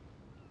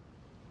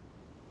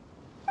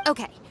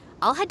 Okay,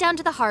 I'll head down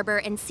to the harbor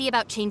and see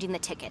about changing the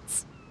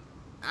tickets.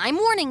 I'm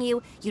warning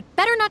you, you'd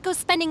better not go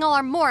spending all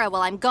our mora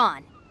while I'm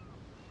gone.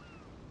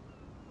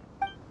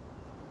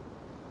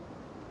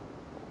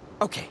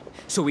 Okay,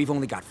 so we've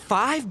only got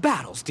 5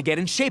 battles to get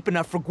in shape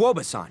enough for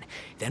Guoba-san.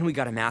 Then we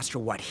gotta master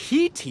what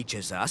he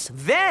teaches us,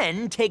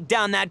 then take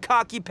down that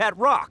cocky pet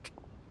rock.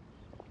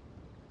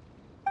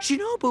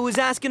 Shinobu is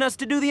asking us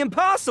to do the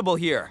impossible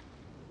here.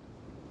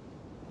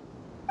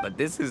 But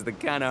this is the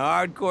kind of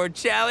hardcore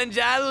challenge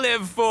I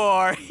live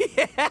for.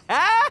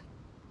 Yeah.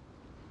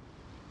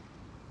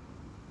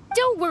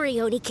 Don't worry,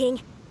 Oni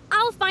King.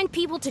 I'll find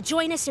people to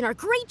join us in our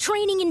great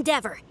training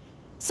endeavor.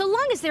 So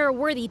long as there are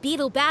worthy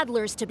beetle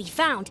battlers to be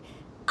found,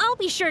 I'll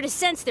be sure to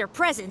sense their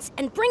presence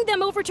and bring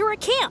them over to our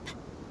camp.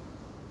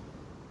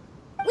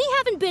 We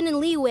haven't been in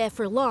Liyue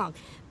for long,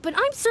 but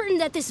I'm certain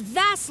that this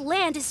vast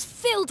land is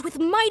filled with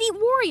mighty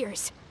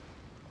warriors.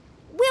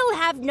 We'll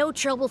have no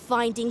trouble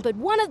finding but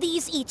one of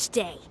these each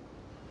day.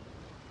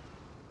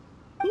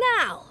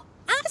 Now,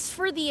 as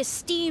for the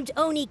esteemed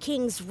Oni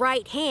King's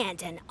right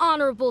hand and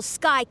honorable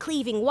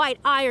sky-cleaving white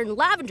iron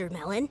lavender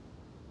melon...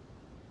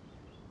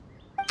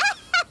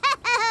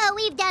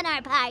 We've done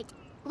our part.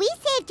 We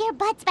saved your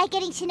butts by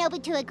getting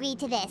Shinobu to agree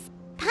to this.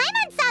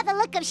 Paimon saw the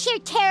look of sheer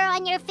terror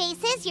on your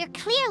faces. You're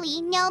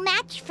clearly no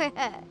match for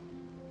her.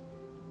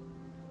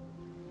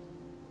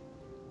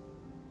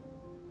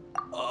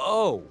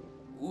 Oh,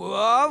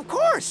 of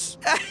course.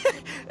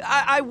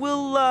 I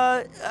will,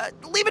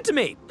 leave it to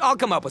me. I'll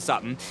come up with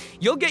something.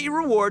 You'll get your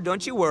reward,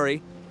 don't you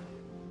worry.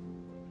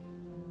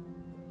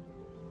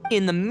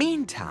 In the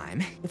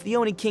meantime, if the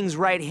Oni King's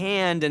right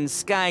hand and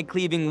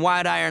sky-cleaving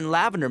white iron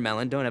lavender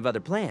melon don't have other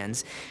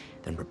plans,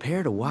 then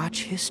prepare to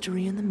watch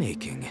history in the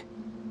making.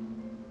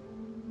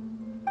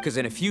 Because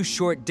in a few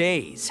short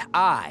days,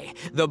 I,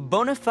 the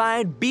bona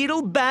fide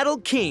Beetle Battle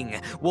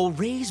King, will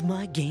raise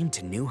my game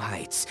to new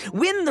heights,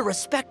 win the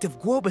respect of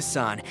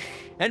Guoba-san,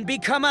 and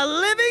become a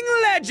living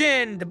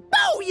legend!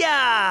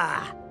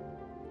 Booyah!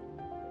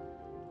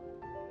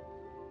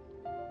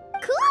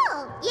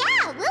 Cool!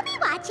 Yeah, we'll be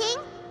watching.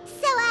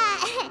 So,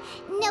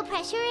 no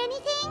pressure or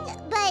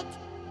anything, but...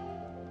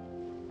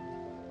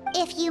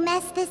 if you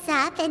mess this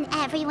up and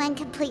everyone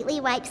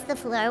completely wipes the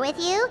floor with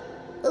you,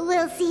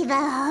 we'll see the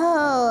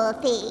whole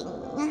thing.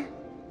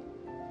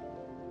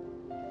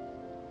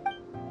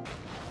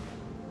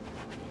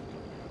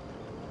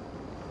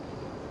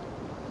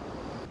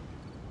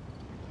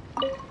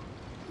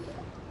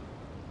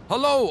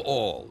 Hello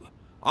all.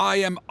 I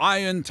am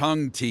Iron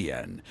Tongue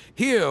Tien,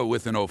 here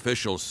with an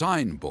official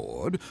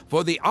signboard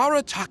for the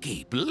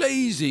Arataki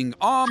Blazing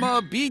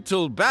Armor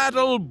Beetle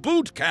Battle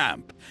Boot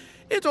Camp.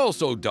 It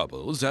also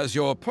doubles as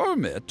your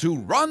permit to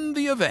run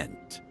the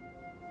event.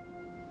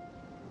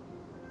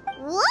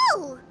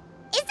 Whoa!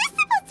 Is this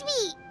supposed to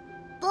be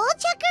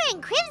Bullchucker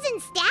and Crimson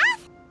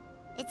Staff?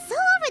 It's so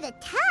over the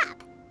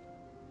top.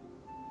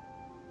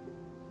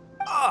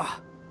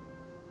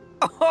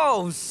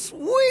 Oh,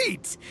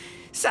 sweet!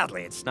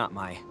 Sadly, it's not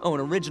my own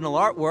original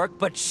artwork,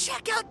 but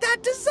check out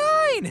that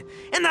design!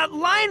 And that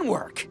line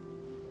work!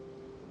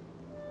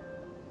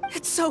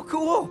 It's so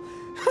cool!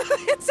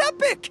 It's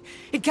epic!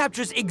 It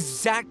captures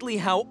exactly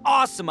how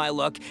awesome I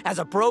look as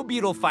a pro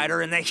beetle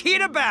fighter in the heat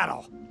of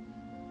battle!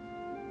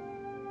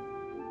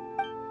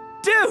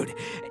 Dude!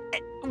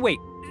 Wait,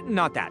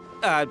 not that.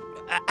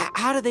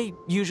 How do they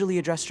usually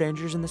address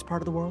strangers in this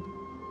part of the world?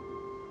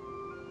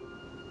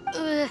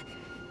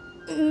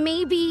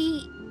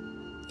 Maybe...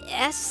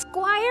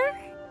 Esquire?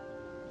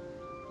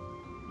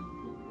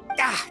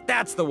 Ah,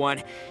 that's the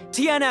one.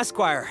 Tien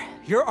Esquire,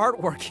 your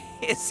artwork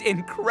is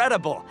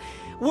incredible.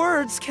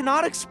 Words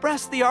cannot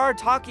express the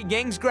Arataki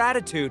gang's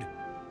gratitude.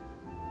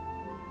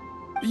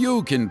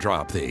 You can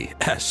drop the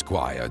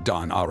Esquire,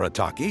 Don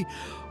Arataki.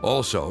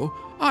 Also,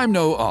 I'm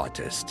no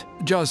artist,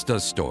 just a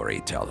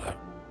storyteller.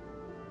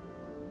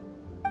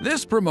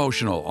 This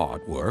promotional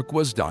artwork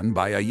was done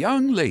by a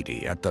young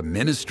lady at the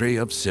Ministry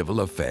of Civil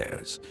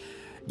Affairs.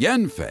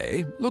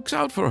 Yanfei looks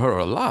out for her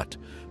a lot,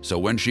 so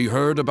when she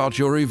heard about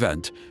your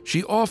event,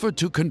 she offered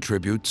to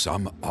contribute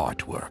some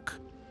artwork.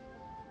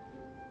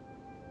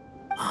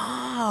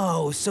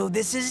 Oh, so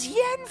this is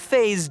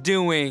Yanfei's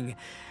doing.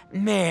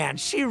 Man,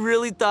 she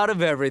really thought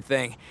of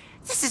everything.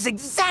 This is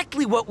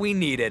exactly what we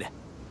needed.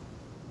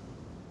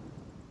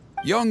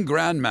 Young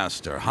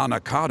Grandmaster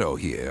Hanakado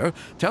here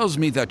tells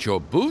me that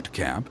your boot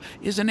camp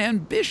is an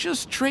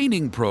ambitious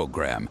training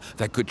program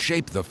that could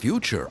shape the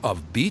future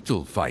of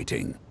beetle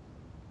fighting.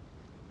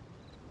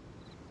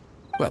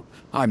 Well,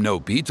 I'm no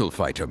beetle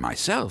fighter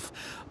myself,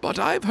 but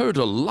I've heard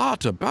a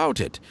lot about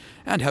it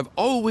and have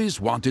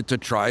always wanted to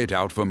try it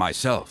out for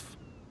myself.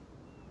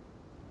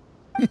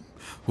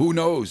 Who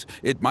knows,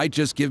 it might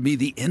just give me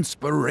the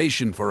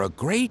inspiration for a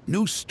great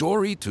new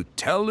story to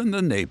tell in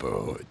the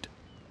neighborhood.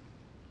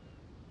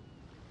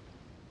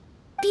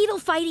 Beetle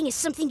fighting is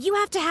something you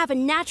have to have a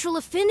natural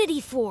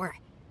affinity for.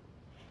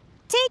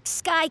 Take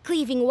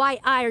sky-cleaving white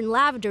iron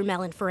lavender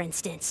melon, for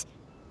instance.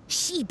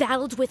 She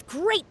battled with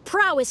great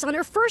prowess on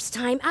her first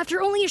time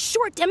after only a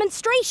short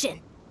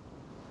demonstration.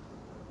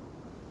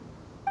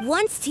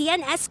 Once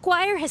Tien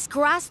Esquire has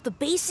grasped the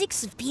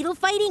basics of beetle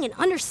fighting and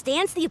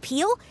understands the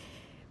appeal,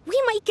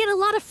 we might get a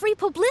lot of free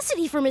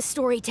publicity from his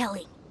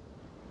storytelling.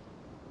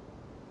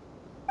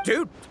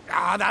 Dude,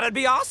 that'd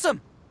be awesome.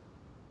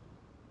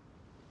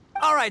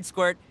 All right,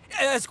 Squirt.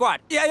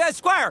 Squad. Yeah,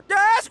 Squire.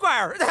 Yeah,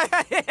 Squire.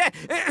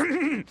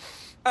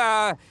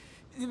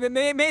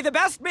 May the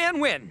best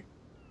man win.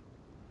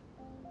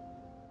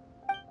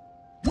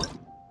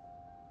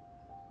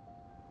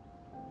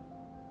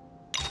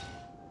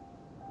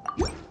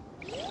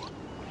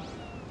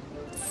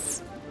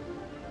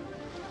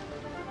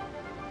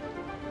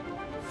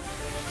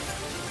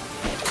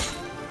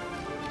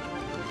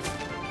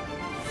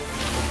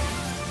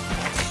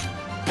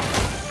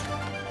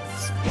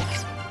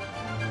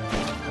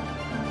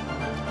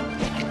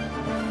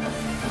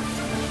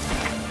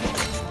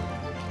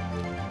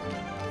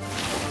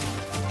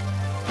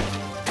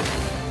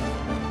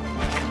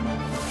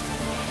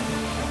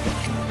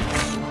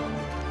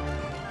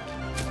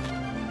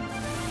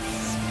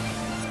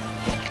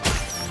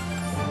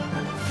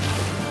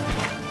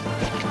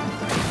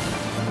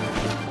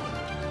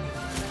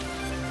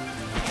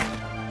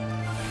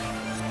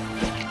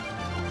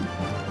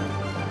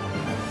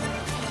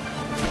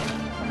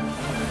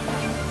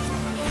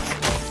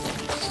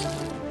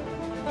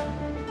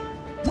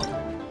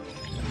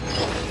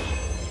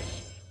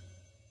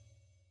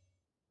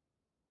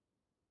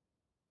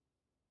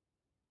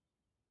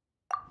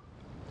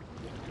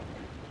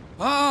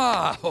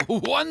 Ah,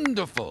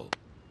 wonderful!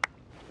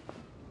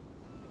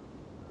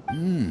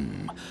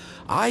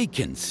 I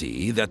can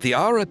see that the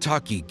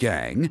Arataki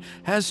gang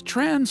has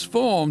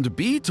transformed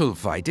beetle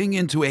fighting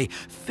into a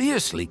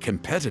fiercely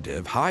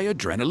competitive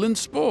high-adrenaline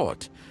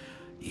sport.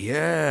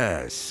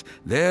 Yes,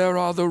 there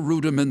are the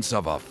rudiments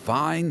of a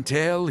fine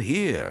tale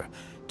here,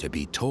 to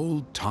be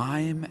told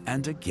time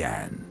and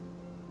again.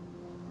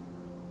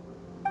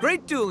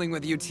 Great dueling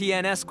with you,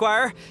 Tien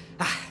Esquire.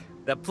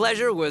 The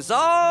pleasure was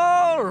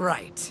all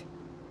right.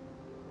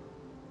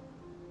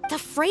 The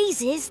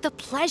phrase is, the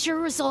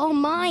pleasure is all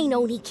mine,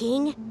 Oni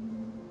King.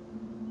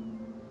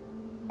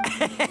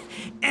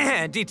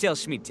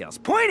 Details,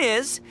 schmeetails. Point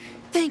is,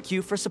 thank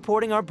you for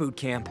supporting our boot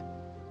camp.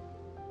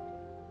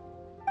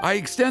 I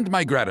extend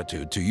my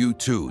gratitude to you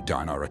too,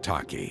 Don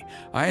Arataki.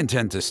 I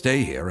intend to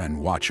stay here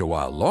and watch a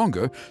while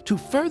longer to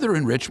further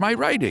enrich my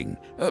writing.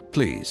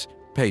 Please,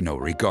 pay no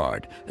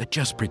regard.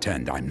 Just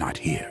pretend I'm not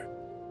here.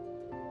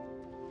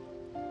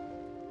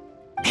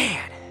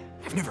 Man,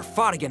 I've never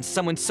fought against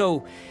someone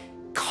so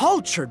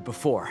cultured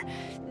before.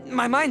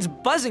 My mind's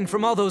buzzing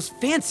from all those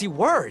fancy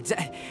words.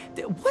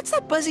 What's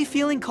that buzzy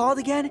feeling called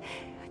again?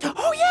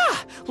 Oh yeah,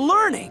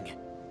 learning.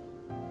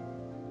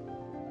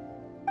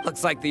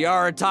 Looks like the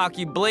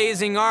Arataki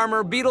Blazing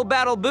Armor Beetle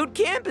Battle Boot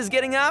Camp is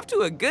getting off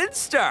to a good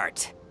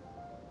start.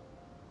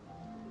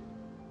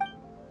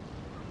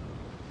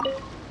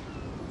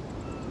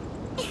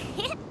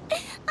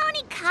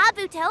 Oni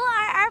Kabuto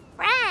are our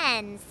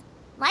friends,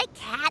 like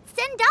cats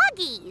and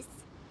doggies.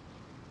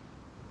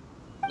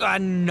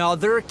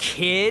 Another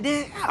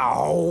kid?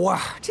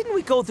 Oh, didn't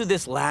we go through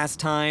this last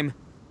time?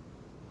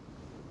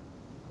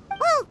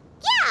 Well,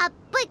 yeah,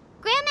 but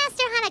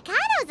Grandmaster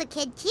Hanakado's a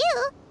kid too.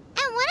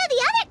 And one of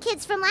the other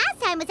kids from last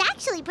time was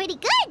actually pretty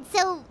good,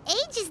 so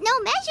age is no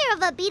measure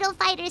of a beetle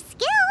fighter's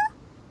skill.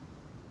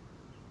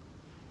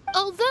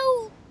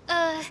 Although,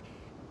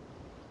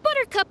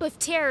 Buttercup of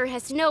Terror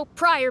has no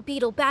prior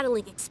beetle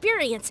battling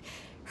experience,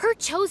 her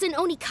chosen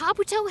Oni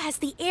Kabuto has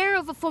the air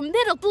of a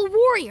formidable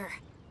warrior.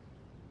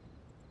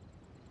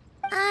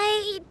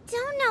 I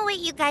don't know what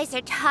you guys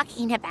are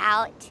talking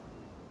about.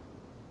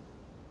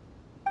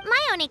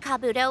 My Oni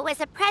Kabuto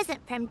was a present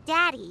from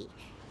Daddy.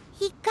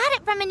 He got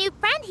it from a new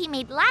friend he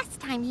made last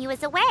time he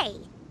was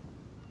away.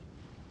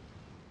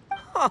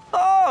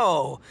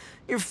 Oh,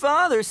 your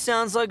father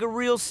sounds like a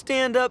real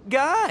stand-up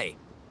guy.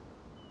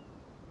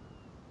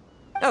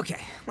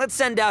 Okay, let's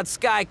send out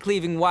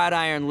Sky-Cleaving White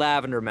Iron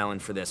Lavender Melon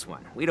for this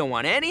one. We don't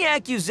want any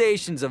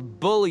accusations of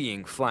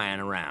bullying flying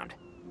around.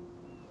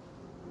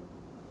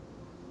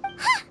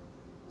 Huh!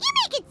 You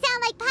make it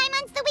sound like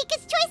Paimon's the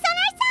weakest choice on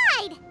our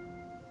side!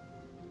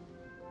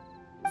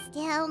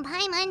 Still,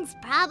 Paimon's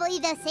probably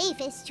the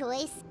safest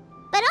choice.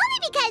 But only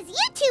because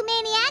you two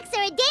maniacs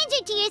are a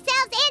danger to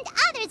yourselves and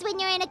others when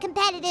you're in a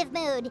competitive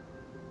mood.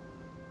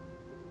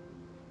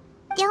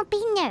 Don't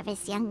be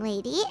nervous, young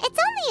lady. It's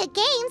only a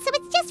game, so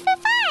it's just for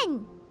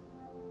fun.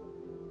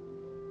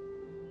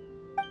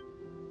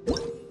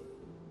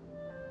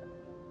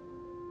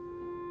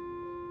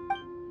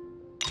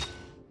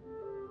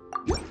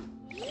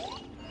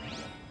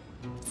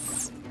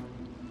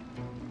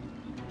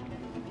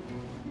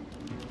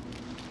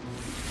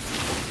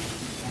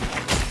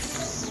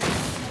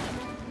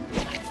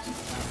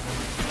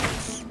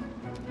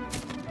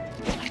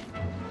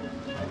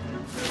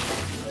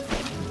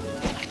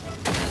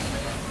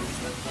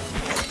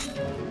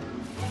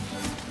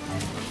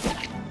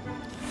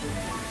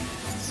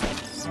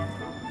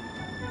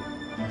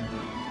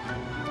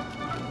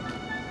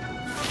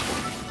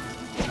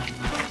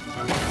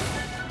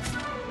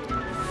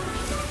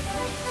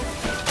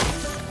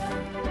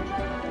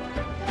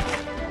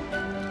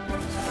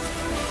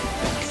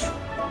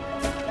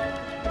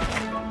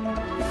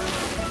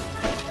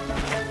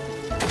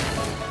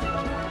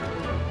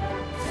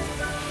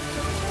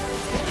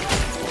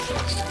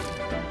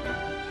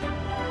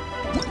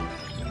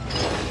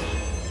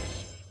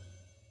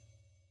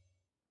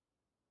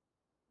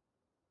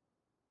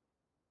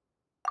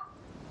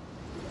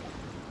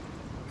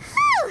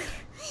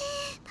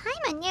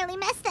 Nearly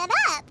messed that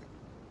up.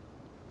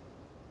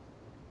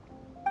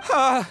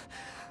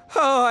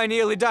 Oh, I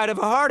nearly died of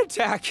a heart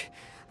attack.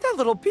 That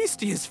little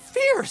beastie is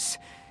fierce.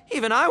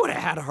 Even I would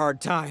have had a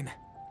hard time.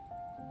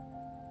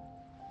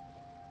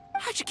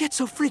 How'd you get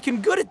so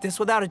freaking good at this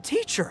without a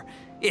teacher?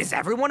 Is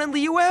everyone in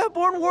Liyue a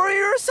born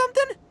warrior or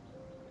something?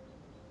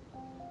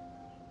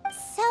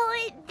 So,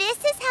 this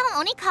is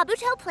how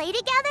Onikabuto play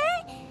together?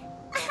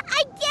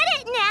 I get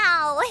it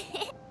now!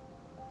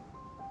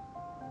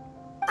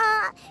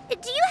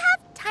 Do you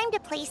have time to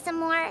play some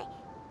more? And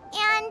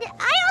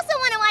I also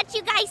want to watch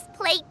you guys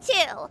play,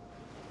 too.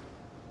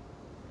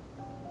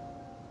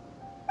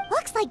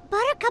 Looks like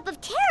Buttercup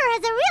of Terror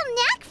has a real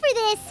knack for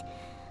this.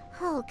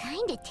 Oh,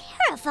 kinda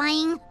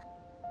terrifying.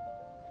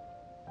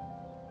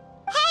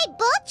 Hey,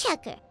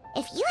 Bullchucker,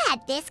 if you had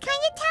this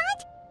kind of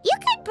talent, you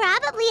could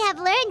probably have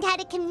learned how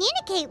to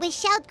communicate with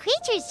shelled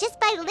creatures just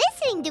by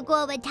listening to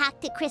Guoba talk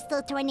to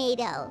Crystal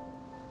Tornado.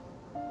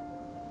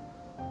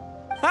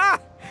 Ha!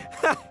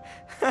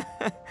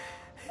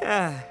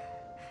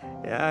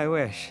 Yeah, I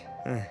wish.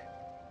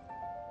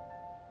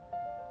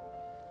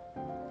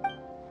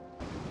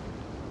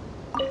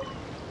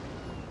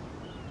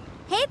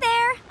 Hey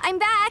there, I'm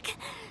back.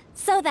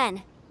 So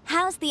then,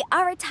 how's the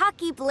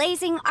Arataki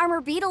Blazing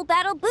Armor Beetle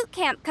Battle Boot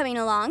Camp coming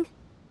along?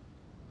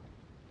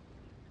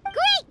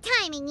 Great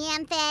timing,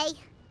 Yanfei.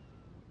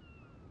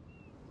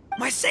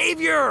 My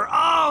savior!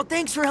 Oh,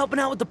 thanks for helping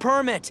out with the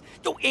permit.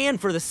 Oh, and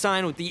for the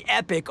sign with the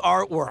epic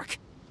artwork.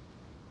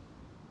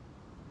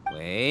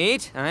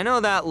 Wait, I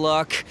know that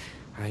look.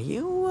 Are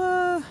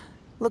you,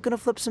 looking to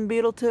flip some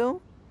Beetle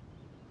too?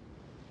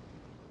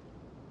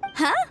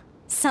 Huh?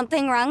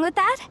 Something wrong with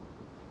that?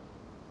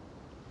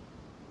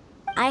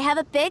 I have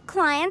a big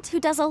client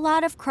who does a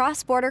lot of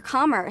cross-border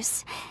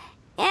commerce.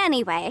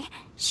 Anyway,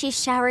 she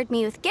showered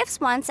me with gifts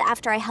once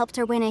after I helped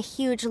her win a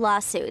huge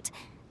lawsuit.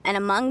 And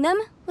among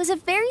them was a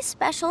very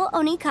special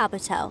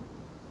Onikabuto.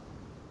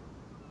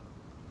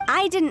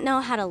 I didn't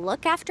know how to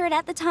look after it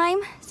at the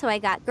time, so I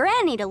got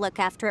Granny to look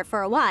after it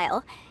for a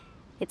while.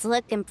 It's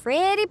looking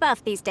pretty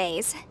buff these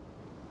days.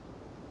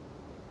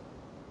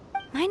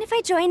 Mind if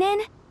I join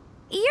in?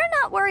 You're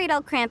not worried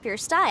I'll cramp your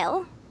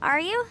style, are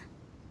you?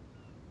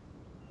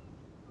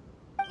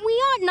 We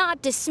ought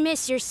not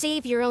dismiss your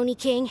savior, Oni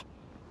King.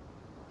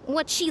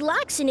 What she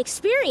lacks in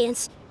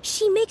experience,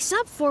 she makes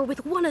up for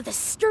with one of the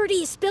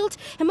sturdiest built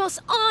and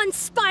most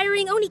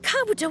awe-inspiring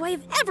Onikabuto I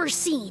have ever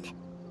seen.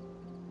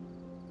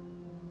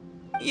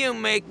 You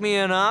make me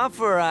an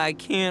offer I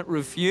can't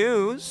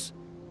refuse.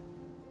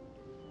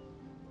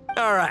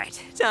 All right,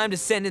 time to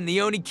send in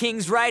the Oni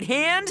King's right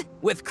hand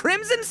with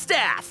Crimson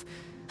Staff.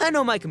 I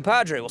know my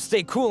compadre will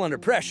stay cool under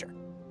pressure.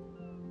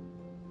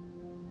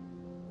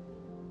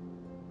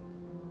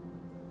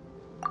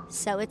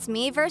 So it's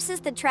me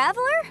versus the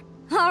Traveler?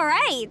 All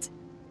right.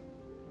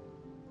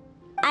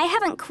 I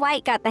haven't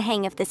quite got the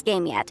hang of this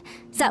game yet,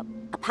 so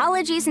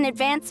apologies in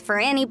advance for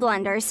any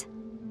blunders.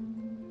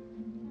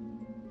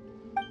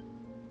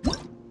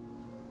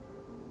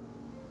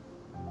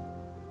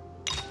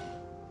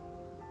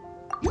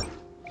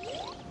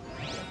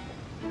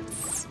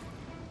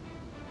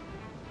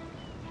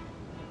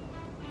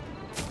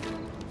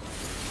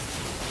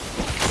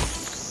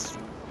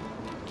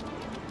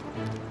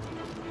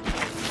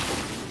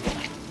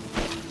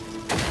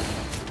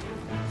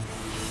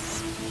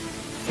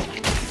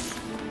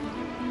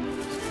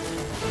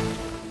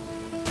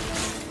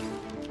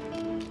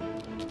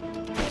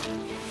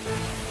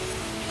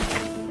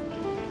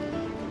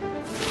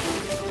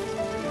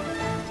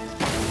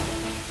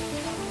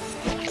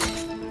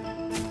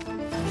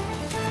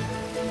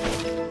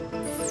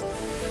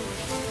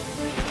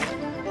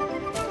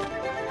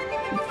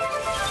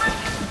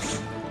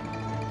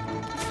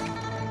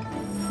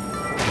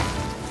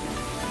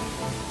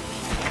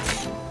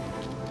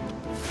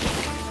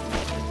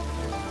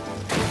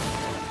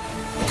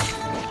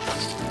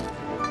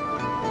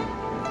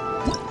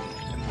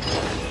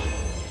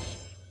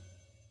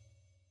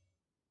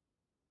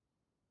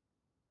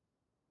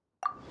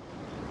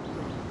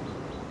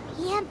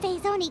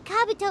 Yanfei's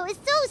Onikabuto is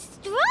so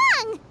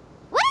strong!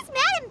 What is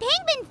Madam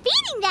Penguin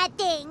feeding that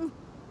thing?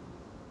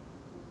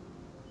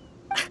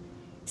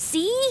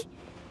 See?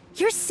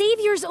 Your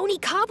savior's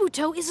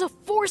Onikabuto is a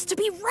force to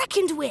be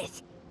reckoned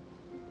with!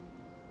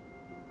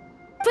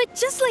 But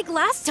just like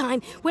last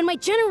time, when my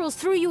generals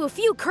threw you a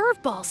few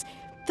curveballs,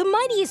 the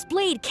mightiest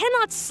blade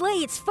cannot slay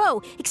its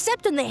foe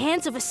except in the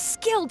hands of a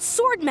skilled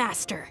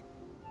swordmaster.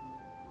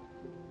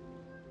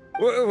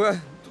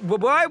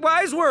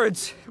 Wise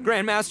words,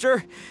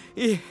 Grandmaster.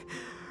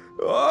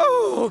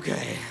 Oh,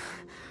 okay.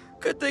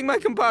 Good thing my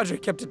compadre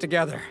kept it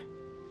together.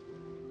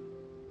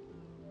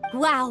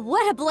 Wow,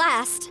 what a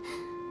blast!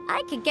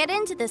 I could get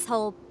into this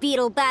whole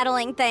beetle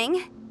battling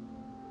thing.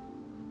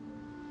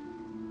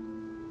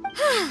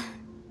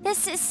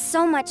 This is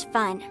so much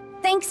fun.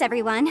 Thanks,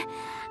 everyone.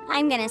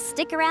 I'm gonna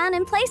stick around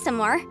and play some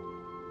more.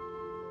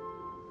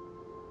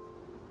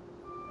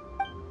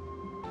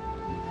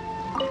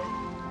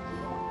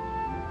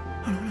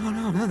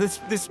 No,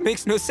 this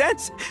makes no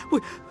sense.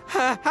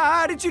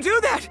 How did you do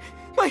that?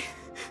 My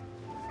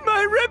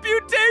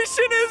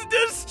reputation is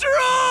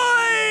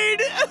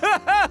destroyed!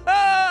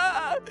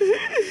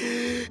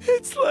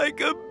 It's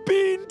like a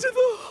bean to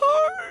the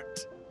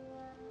heart.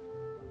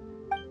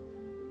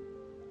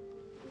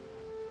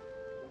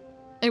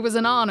 It was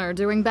an honor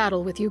doing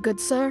battle with you, good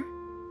sir.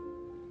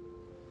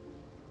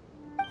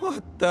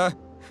 What the?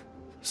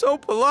 So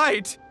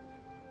polite.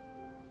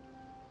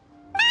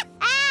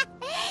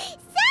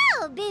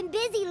 So, been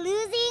busy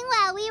losing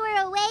while we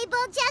were away,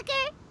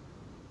 Bullchucker?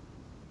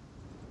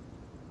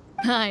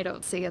 I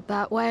don't see it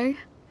that way.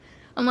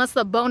 Unless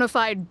the bona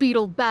fide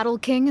Beetle Battle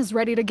King is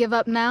ready to give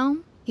up now,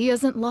 he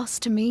hasn't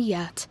lost to me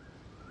yet.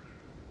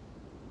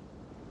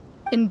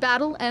 In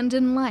battle and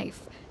in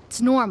life, it's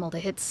normal to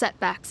hit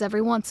setbacks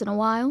every once in a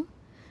while,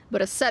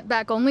 but a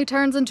setback only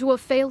turns into a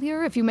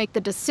failure if you make the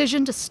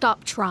decision to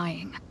stop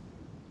trying.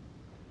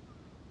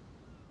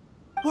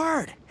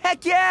 Word!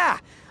 Heck yeah!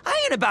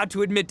 I ain't about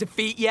to admit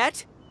defeat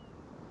yet.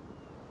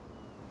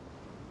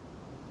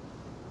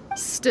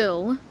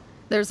 Still,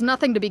 there's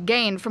nothing to be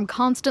gained from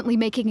constantly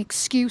making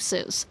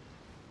excuses.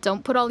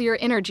 Don't put all your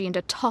energy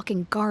into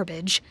talking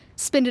garbage.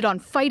 Spend it on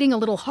fighting a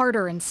little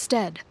harder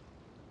instead.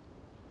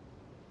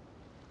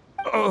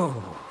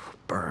 Oh,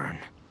 burn.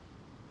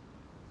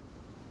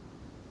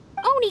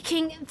 Oni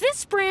King,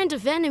 this brand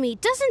of enemy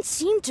doesn't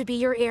seem to be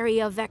your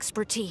area of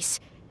expertise.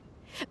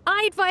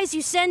 I advise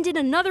you send in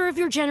another of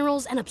your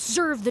generals and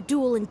observe the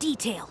duel in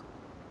detail.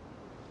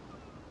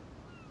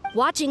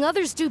 Watching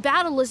others do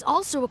battle is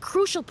also a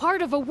crucial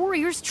part of a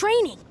warrior's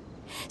training.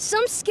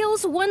 Some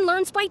skills one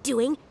learns by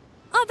doing,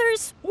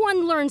 others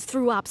one learns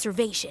through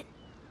observation.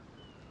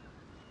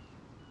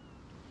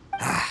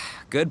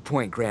 Good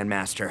point,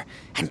 Grandmaster.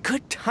 And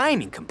good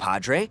timing,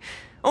 compadre.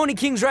 Oni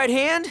King's right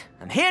hand,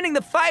 I'm handing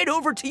the fight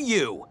over to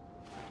you.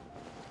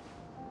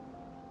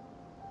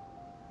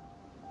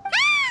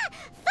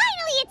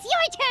 Finally, it's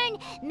your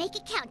turn! Make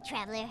it count,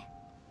 Traveler.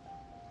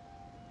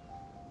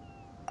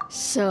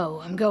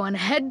 So, I'm going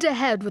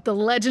head-to-head with the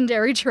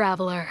legendary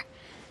Traveler.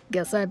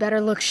 Guess I better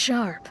look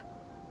sharp.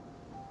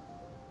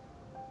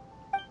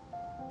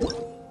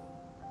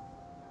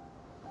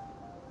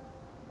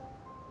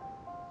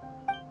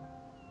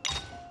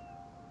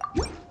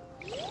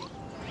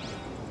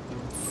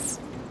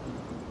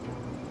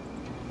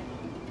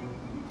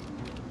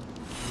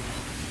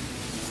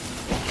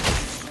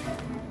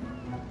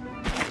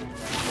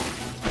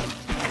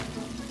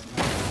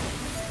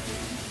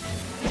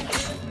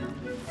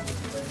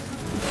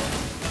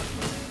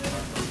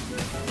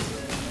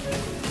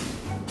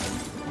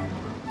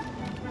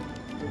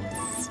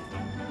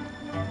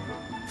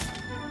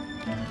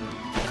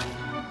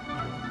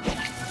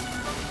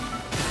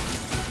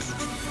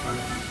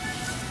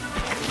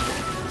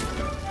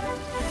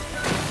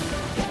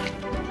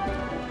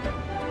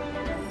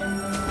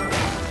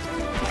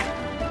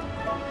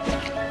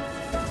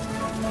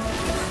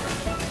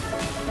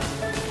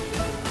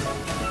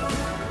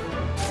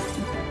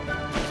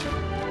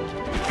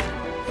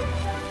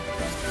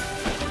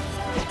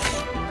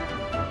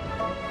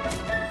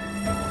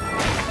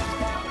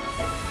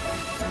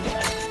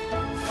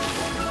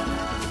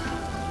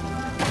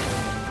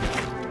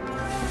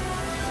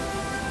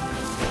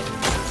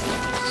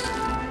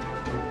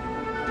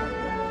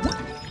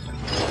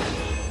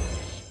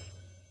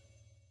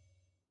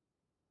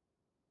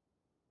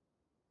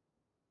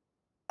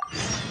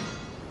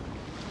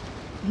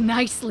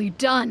 Nicely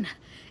done.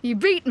 You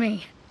beat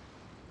me.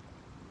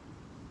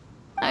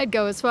 I'd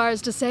go as far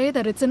as to say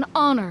that it's an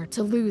honor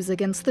to lose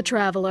against the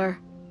Traveler.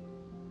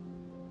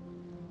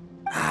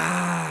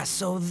 Ah,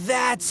 so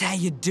that's how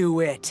you do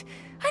it.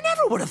 I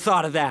never would have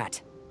thought of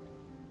that.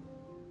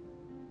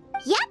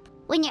 Yep,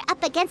 when you're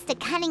up against a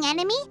cunning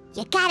enemy,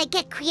 you gotta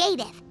get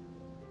creative.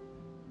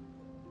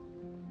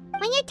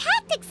 When your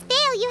tactics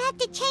fail, you have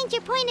to change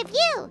your point of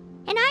view.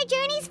 In our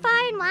journeys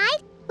far and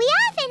wide, we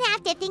often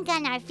have to think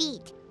on our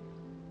feet.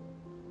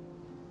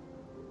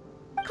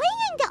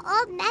 Clinging to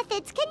old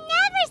methods can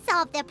never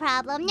solve the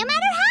problem, no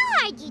matter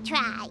how hard you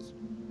try.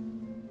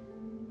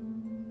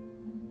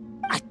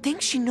 I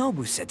think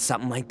Shinobu said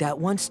something like that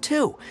once,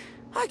 too.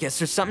 I guess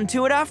there's something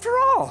to it after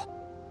all.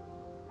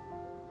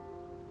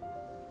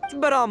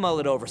 But I'll mull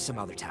it over some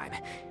other time.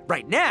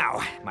 Right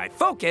now, my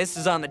focus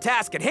is on the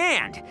task at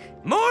hand.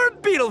 More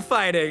beetle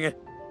fighting!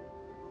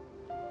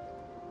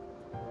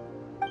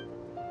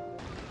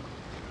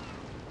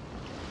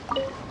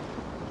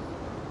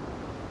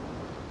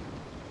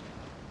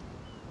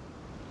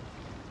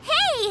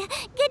 Hey!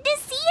 Good to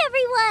see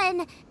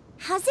everyone!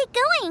 How's it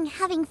going?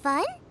 Having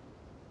fun?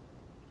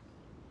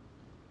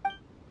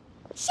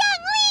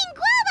 Xiangling!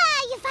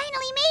 Guoba! You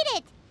finally made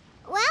it!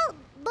 Well,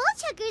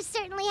 Bullchucker's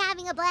certainly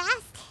having a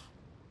blast.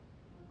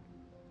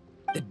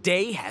 The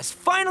day has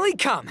finally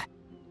come!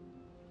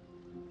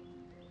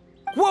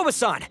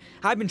 Guoba-san,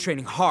 I've been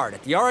training hard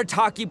at the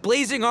Arataki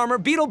Blazing Armor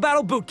Beetle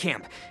Battle Boot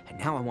Camp, and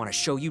now I want to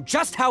show you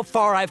just how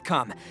far I've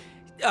come.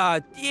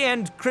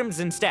 And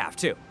Crimson Staff,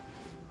 too.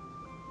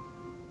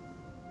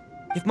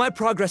 If my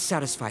progress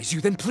satisfies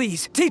you, then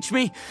please, teach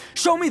me.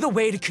 Show me the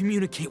way to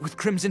communicate with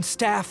Crimson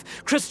Staff,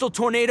 Crystal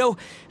Tornado,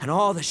 and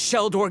all the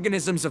shelled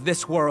organisms of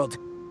this world.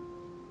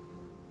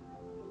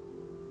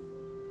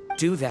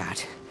 Do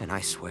that, and I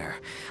swear,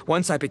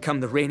 once I become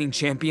the reigning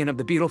champion of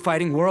the beetle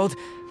fighting world,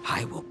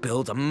 I will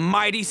build a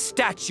mighty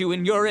statue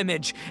in your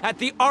image at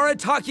the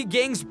Arataki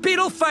Gang's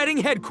beetle fighting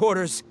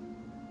headquarters.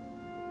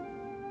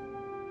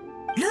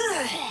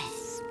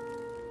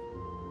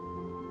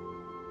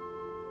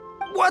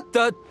 What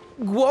the?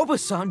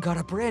 Guoba-san got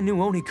a brand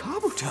new Oni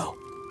Kabuto.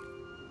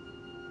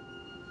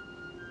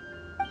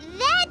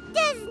 That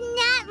does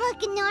not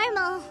look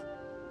normal.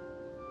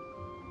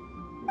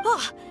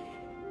 Oh,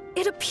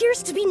 it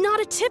appears to be not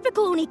a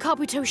typical Oni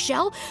Kabuto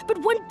shell, but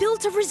one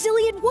built of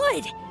resilient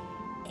wood.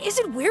 Is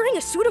it wearing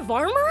a suit of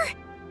armor?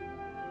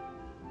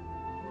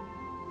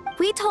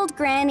 We told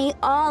Granny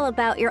all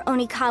about your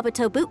Oni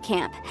Kabuto boot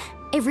camp.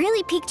 It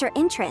really piqued her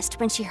interest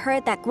when she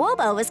heard that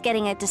Guoba was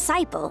getting a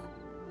disciple.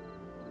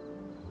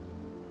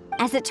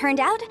 As it turned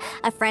out,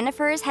 a friend of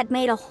hers had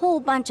made a whole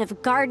bunch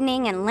of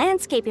gardening and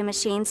landscaping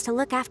machines to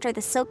look after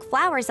the silk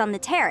flowers on the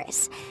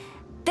terrace.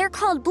 They're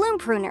called bloom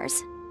pruners.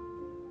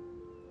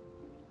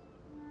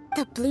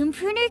 The bloom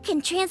pruner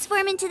can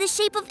transform into the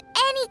shape of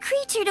any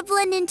creature to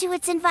blend into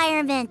its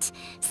environment.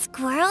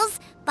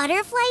 Squirrels,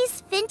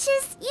 butterflies,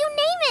 finches, you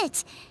name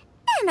it.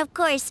 And of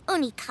course,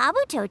 Oni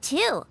Kabuto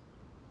too.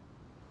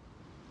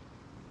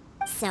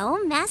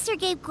 So, Master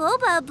gave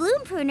Guoba a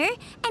bloom pruner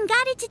and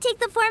got it to take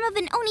the form of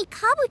an Oni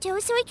Kabuto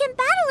so it can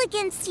battle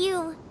against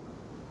you.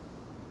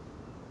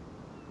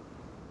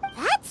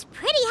 That's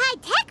pretty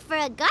high-tech for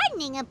a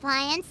gardening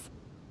appliance.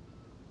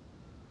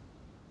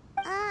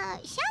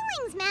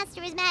 Xiangling's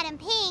master is Madame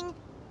Ping,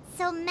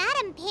 so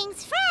Madame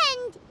Ping's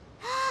friend...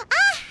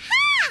 Aha!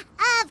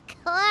 Of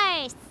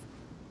course!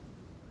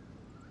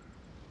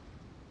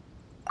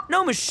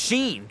 No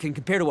machine can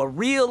compare to a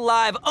real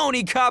live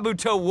Oni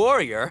Kabuto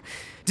warrior.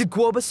 Did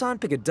Guoba-san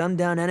pick a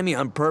dumbed-down enemy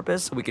on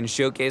purpose so we can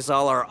showcase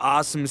all our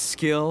awesome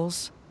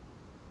skills?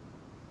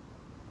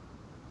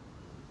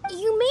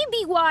 You may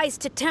be wise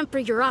to temper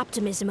your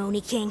optimism,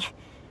 Oni King.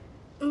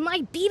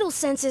 My beetle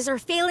senses are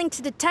failing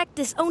to detect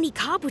this Oni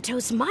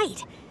Kabuto's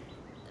might.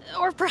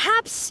 Or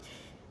perhaps...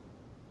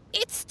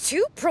 it's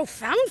too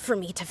profound for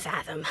me to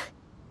fathom.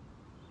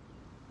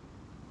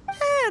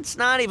 It's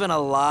not even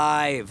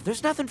alive.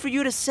 There's nothing for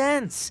you to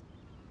sense.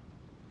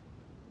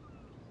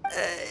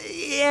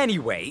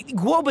 Anyway,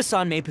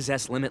 Guoba-san may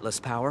possess limitless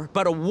power,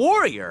 but a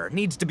warrior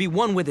needs to be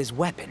one with his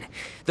weapon.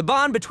 The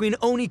bond between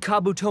Oni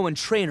Kabuto and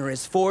trainer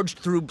is forged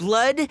through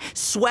blood,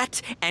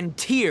 sweat, and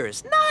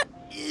tears, not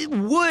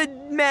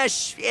wood,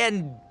 mesh,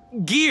 and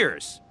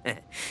gears.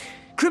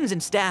 Crimson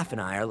Staff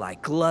and I are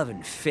like glove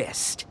and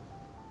fist.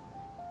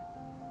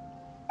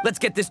 Let's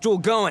get this duel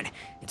going.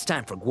 It's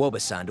time for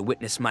Guoba-san to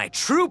witness my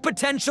true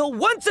potential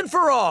once and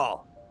for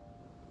all.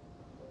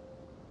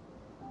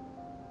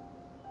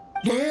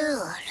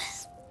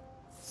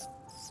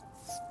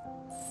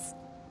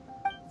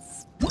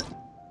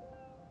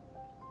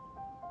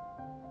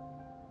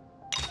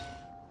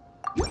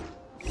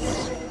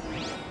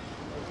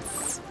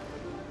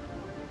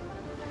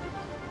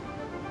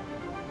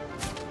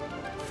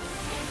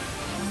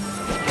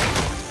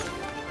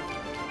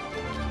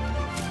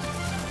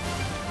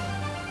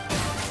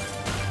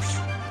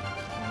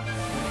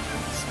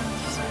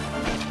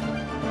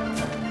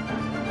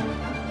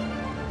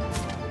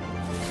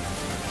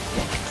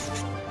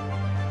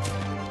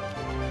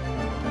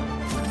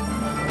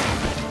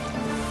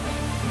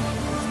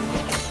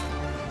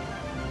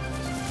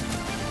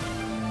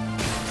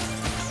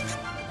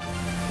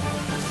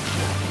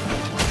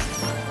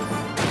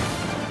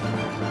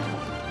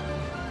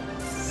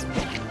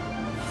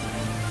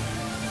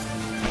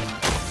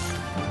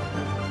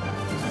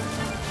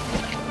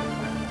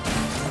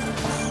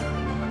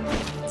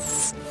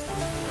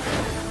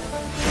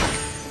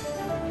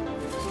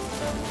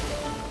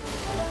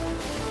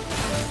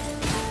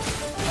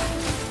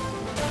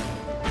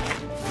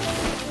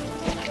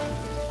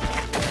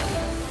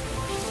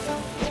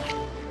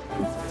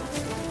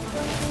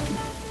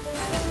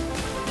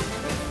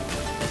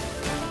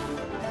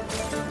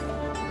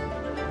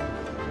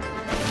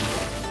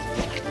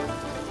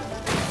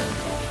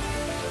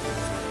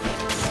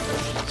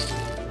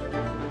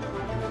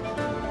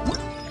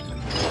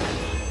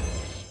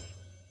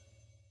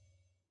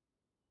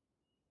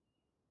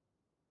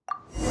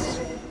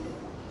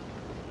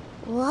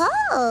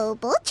 Whoa,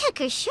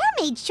 Bullchucker sure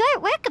made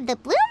short work of the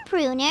Bloom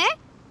Pruner.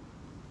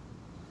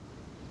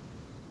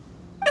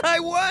 I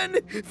won!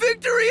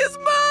 Victory is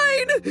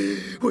mine!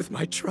 With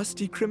my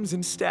trusty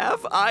crimson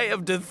staff, I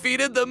have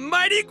defeated the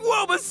mighty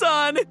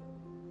Guoba-san!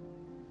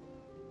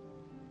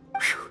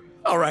 Whew.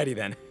 Alrighty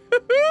then.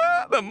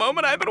 The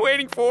moment I've been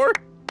waiting for.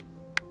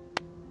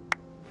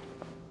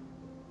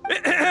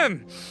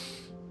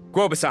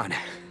 Guoba-san,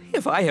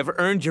 if I have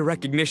earned your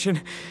recognition,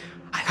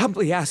 I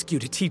humbly ask you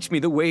to teach me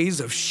the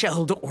ways of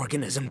shelled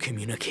organism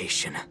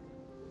communication.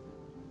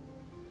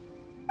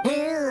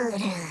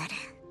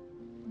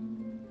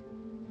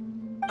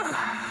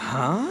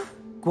 Huh?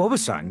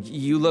 Guoba-san,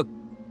 you look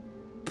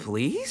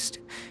pleased?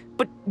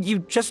 But you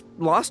just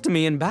lost to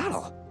me in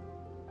battle.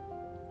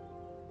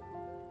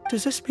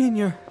 Does this mean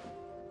you're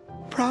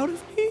proud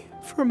of me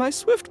for my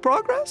swift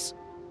progress?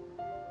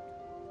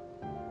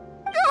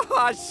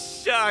 Aw,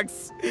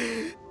 shucks.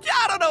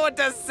 I don't know what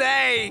to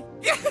say.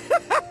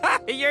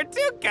 You're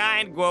too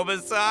kind,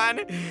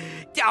 Guoba-san.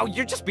 Oh,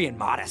 you're just being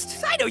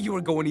modest. I know you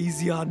were going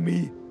easy on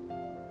me.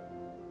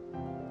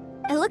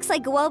 It looks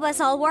like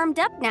Guoba's all warmed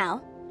up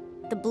now.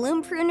 The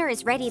Bloom Pruner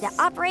is ready to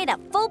operate at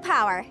full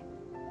power.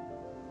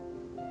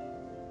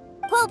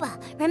 Guoba,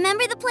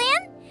 remember the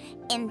plan?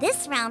 In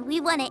this round,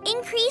 we want to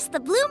increase the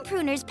Bloom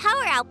Pruner's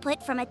power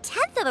output from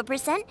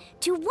 0.1%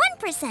 to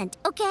 1%,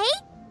 okay?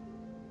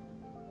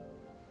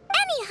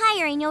 Any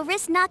higher and you'll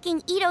risk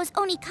knocking Itto's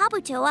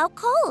Onikabuto out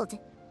cold.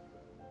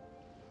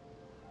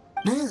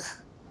 Okay,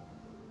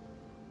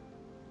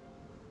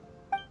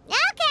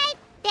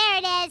 there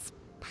it is.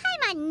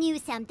 Paimon knew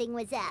something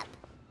was up.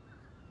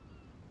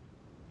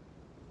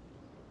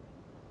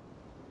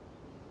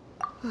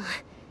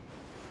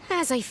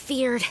 As I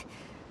feared,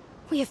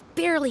 we have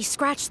barely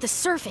scratched the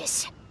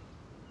surface.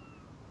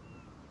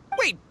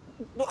 Wait,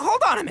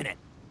 hold on a minute.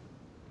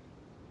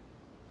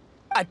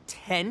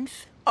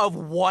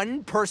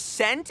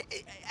 0.1%?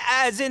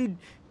 As in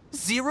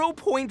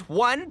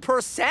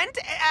 0.1%?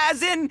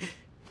 As in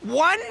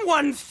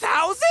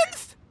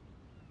 1/1000th?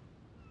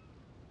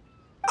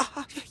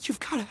 You've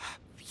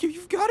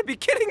gotta be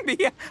kidding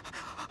me.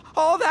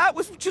 All that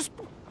was just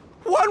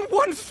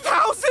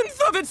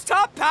 1/1000th of its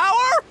top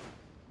power?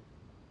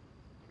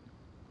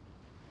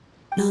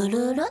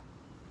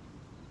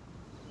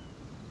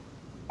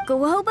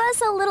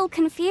 Guoba's a little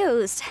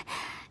confused.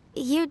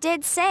 You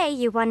did say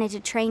you wanted to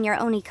train your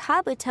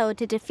Onikabuto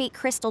to defeat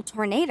Crystal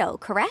Tornado,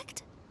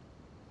 correct?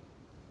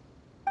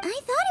 I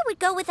thought it would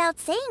go without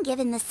saying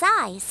given the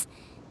size.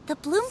 The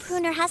Bloom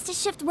Pruner has to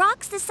shift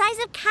rocks the size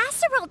of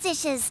casserole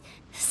dishes,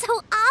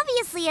 so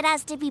obviously it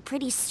has to be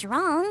pretty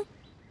strong.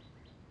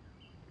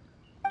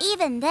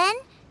 Even then,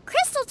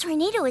 Crystal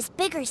Tornado is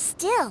bigger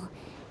still.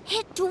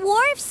 It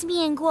dwarfs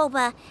me and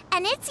Guoba,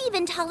 and it's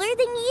even taller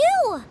than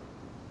you.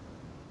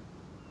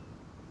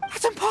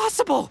 That's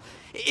impossible!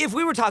 If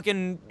we were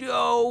talking,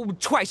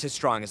 twice as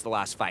strong as the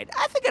last fight,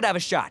 I think I'd have a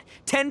shot.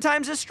 10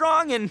 times as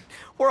strong, and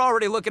we're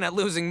already looking at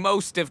losing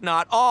most, if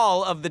not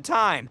all, of the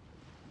time.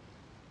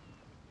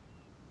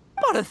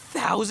 About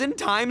 1,000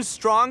 times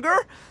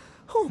stronger?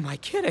 Who am I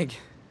kidding?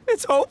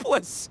 It's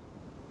hopeless.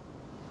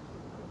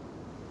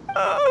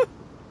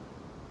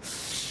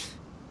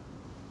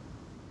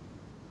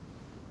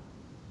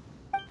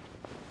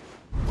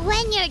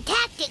 When your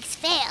tactics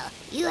fail,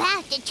 you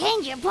have to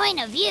change your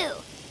point of view.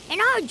 In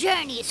our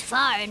journeys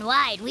far and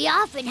wide, we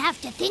often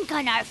have to think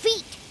on our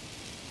feet.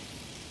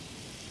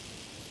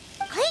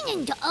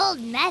 Clinging to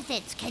old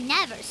methods can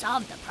never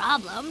solve the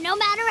problem, no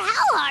matter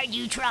how hard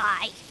you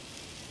try.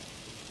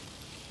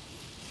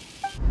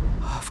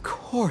 Of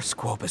course,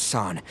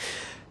 Guoba-san.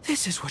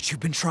 This is what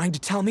you've been trying to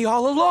tell me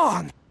all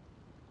along.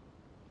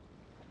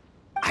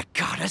 I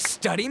gotta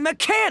study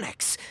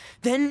mechanics,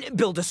 then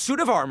build a suit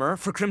of armor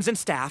for Crimson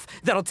Staff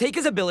that'll take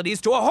his abilities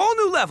to a whole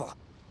new level.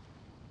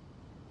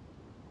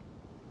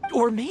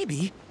 Or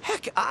maybe,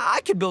 heck,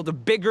 I could build a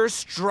bigger,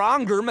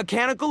 stronger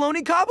mechanical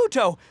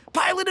Onikabuto,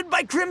 piloted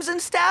by Crimson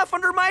Staff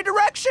under my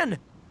direction.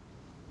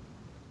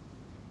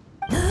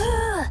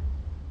 An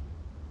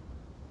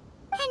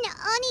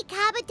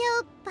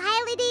Onikabuto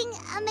piloting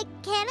a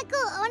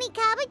mechanical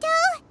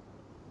Onikabuto?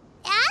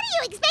 How do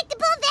you expect to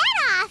pull that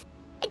off?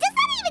 Does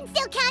that even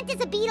still count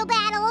as a Beetle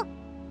battle?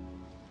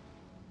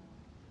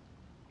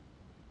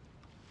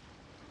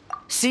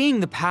 Seeing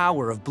the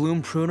power of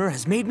Bloom Pruner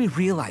has made me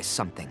realize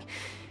something.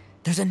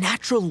 There's a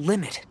natural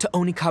limit to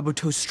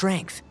Onikabuto's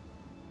strength.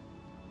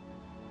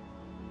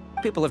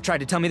 People have tried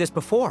to tell me this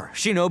before.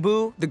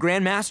 Shinobu, the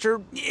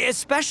Grandmaster,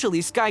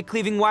 especially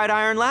Sky-Cleaving White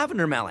Iron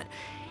Lavender Melon.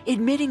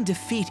 Admitting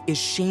defeat is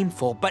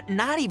shameful, but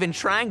not even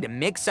trying to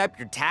mix up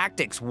your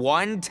tactics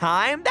one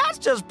time? That's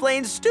just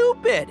plain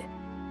stupid!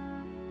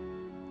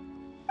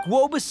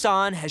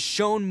 Guoba-san has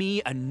shown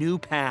me a new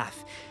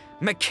path.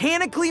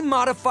 Mechanically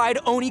modified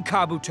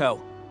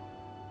Onikabuto.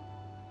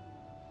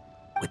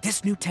 With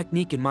this new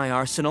technique in my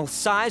arsenal,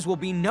 size will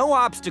be no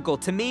obstacle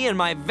to me and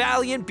my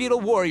valiant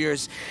Beetle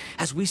warriors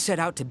as we set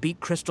out to beat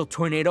Crystal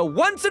Tornado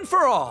once and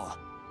for all.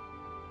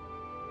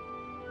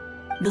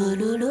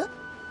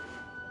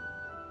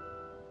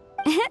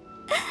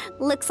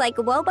 Looks like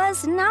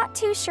Guoba's not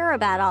too sure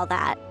about all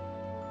that.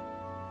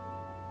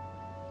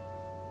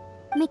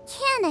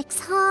 Mechanics,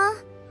 huh?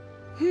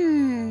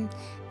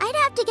 I'd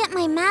have to get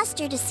my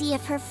master to see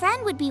if her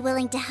friend would be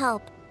willing to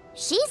help.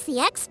 She's the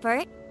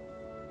expert.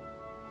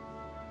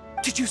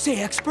 Did you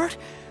say expert?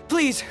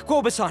 Please,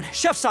 Guoba-san,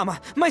 Chef-sama,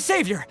 my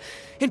savior,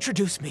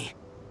 introduce me.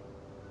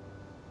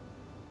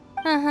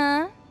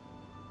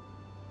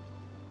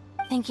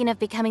 Thinking of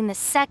becoming the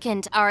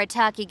second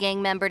Arataki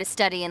gang member to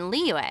study in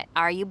Liyue,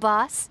 are you,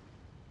 boss?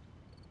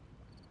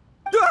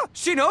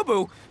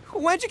 Shinobu,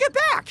 when'd you get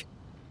back?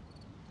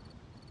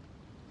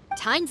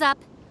 Time's up.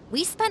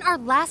 We spent our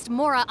last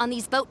mora on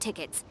these boat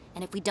tickets,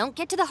 and if we don't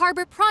get to the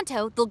harbor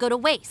pronto, they'll go to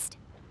waste.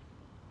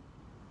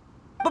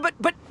 But,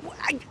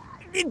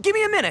 give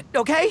me a minute,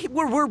 okay?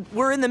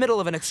 We're in the middle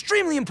of an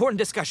extremely important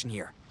discussion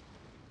here.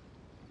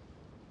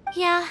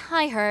 Yeah,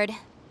 I heard.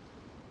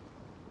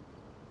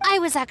 I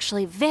was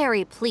actually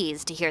very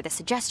pleased to hear the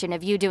suggestion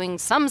of you doing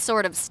some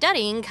sort of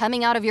studying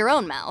coming out of your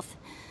own mouth.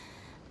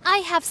 I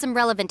have some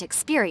relevant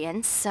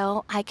experience,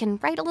 so I can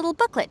write a little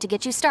booklet to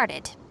get you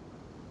started.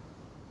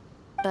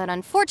 But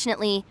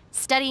unfortunately,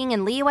 studying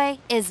in Liyue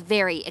is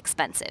very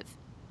expensive.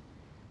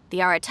 The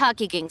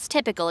Arataki gang's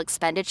typical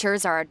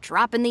expenditures are a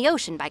drop in the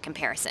ocean by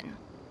comparison.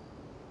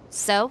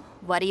 So,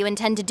 what do you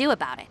intend to do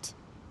about it?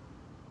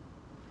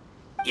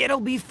 It'll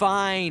be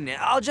fine.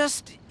 I'll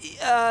just,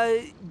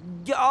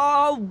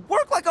 I'll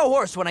work like a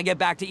horse when I get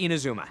back to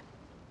Inazuma.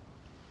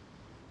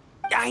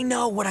 I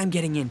know what I'm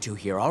getting into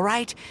here, all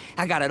right?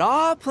 I got it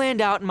all planned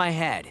out in my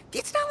head.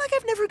 It's not like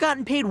I've never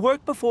gotten paid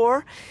work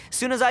before. As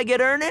soon as I get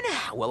earning,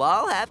 we'll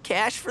all have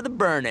cash for the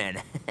burning.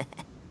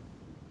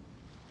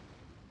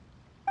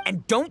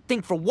 And don't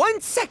think for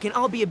 1 second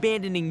I'll be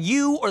abandoning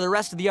you or the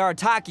rest of the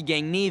Arataki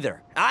gang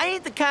neither. I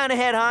ain't the kind of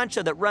head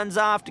honcho that runs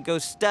off to go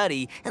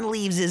study and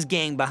leaves his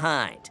gang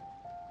behind.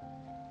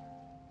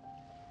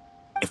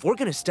 If we're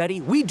gonna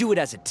study, we do it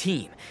as a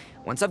team.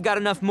 Once I've got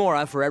enough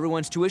mora for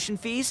everyone's tuition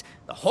fees,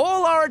 the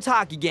whole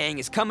Arataki gang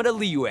is coming to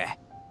Liyue.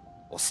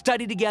 We'll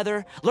study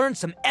together, learn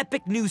some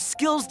epic new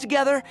skills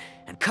together,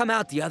 and come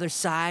out the other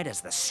side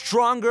as the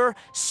stronger,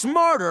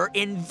 smarter,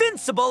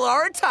 invincible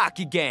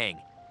Arataki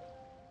gang.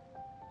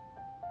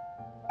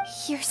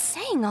 You're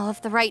saying all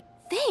of the right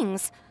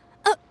things.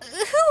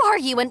 Who are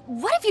you and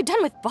what have you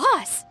done with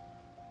Boss?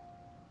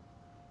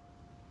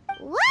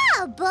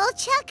 Wow,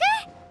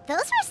 Bullchucker! Those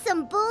were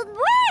some bold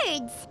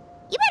words!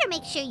 You better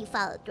make sure you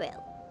follow through.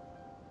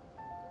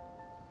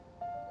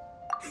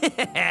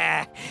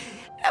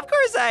 Of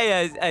course,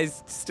 I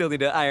still need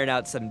to iron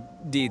out some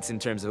deets in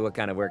terms of what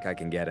kind of work I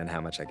can get and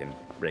how much I can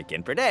rake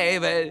in per day,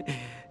 but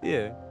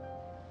yeah.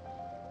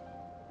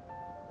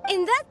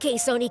 In that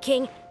case, Oni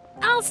King,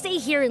 I'll stay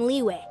here in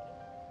Liyue.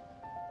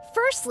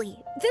 Firstly,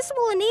 this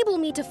will enable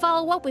me to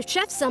follow up with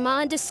Chef-sama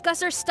and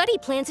discuss our study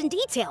plans in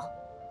detail.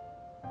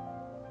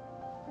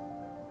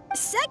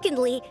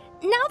 Secondly,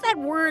 now that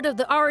word of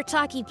the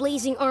Arataki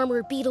Blazing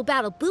Armor Beetle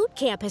Battle Boot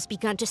Camp has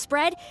begun to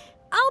spread,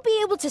 I'll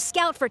be able to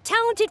scout for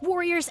talented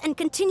warriors and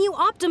continue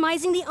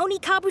optimizing the Oni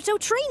Kabuto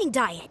training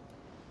diet.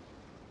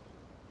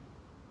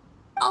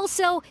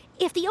 Also,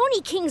 if the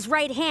Oni King's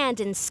right hand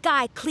and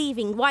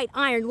sky-cleaving white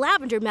iron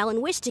lavender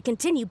melon wish to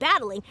continue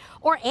battling,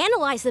 or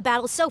analyze the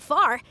battle so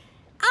far,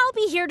 I'll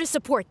be here to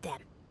support them.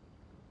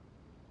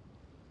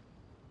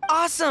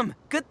 Awesome!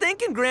 Good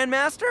thinking,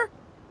 Grandmaster!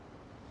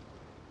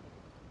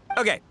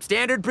 Okay,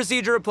 standard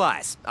procedure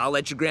applies. I'll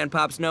let you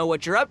grandpops know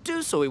what you're up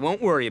to so we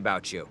won't worry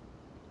about you.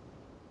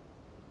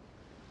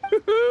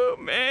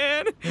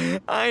 Man,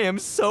 I am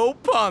so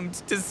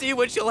pumped to see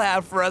what you'll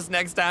have for us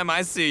next time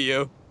I see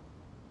you.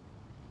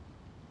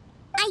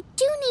 I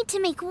do need to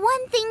make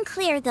one thing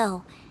clear,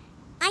 though.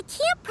 I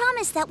can't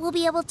promise that we'll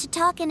be able to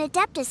talk an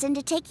Adeptus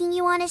into taking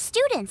you on as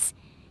students.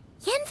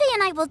 Yanfei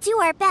and I will do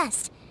our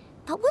best,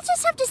 but we'll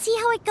just have to see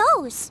how it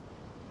goes.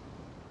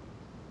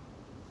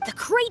 The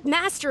great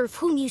master of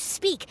whom you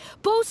speak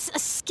boasts a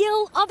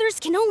skill others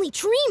can only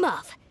dream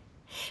of.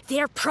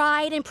 Their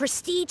pride and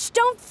prestige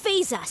don't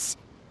faze us.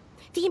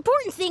 The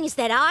important thing is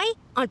that I,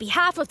 on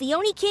behalf of the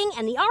Oni King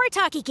and the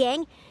Arataki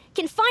gang,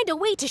 can find a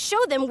way to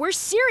show them we're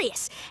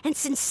serious and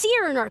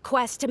sincere in our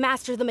quest to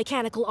master the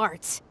mechanical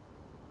arts.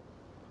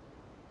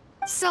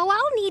 So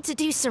I'll need to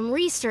do some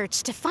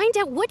research to find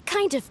out what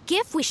kind of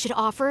gift we should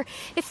offer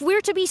if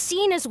we're to be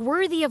seen as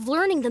worthy of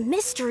learning the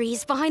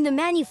mysteries behind the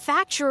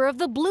manufacture of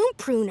the bloom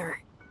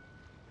pruner.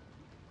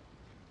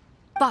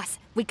 Boss,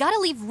 we gotta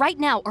leave right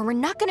now or we're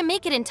not gonna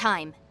make it in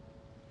time.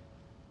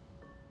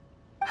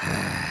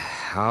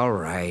 All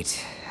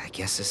right, I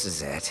guess this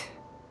is it.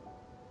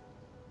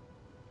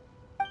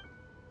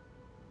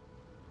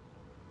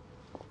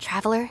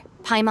 Traveler,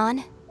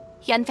 Paimon,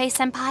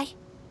 Yanfei-senpai,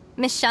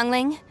 Miss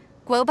Xiangling,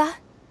 Guoba,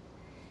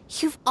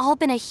 you've all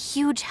been a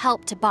huge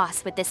help to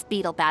Boss with this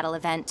Beetle Battle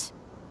event.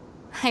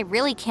 I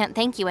really can't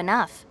thank you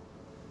enough.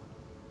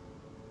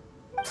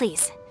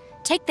 Please,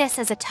 take this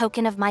as a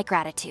token of my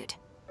gratitude.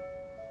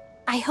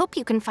 I hope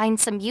you can find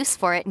some use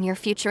for it in your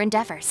future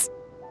endeavors.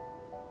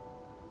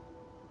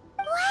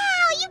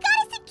 Wow, you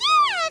got us a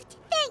gift!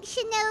 Thanks,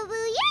 Shinobu.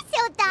 You're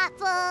so thoughtful.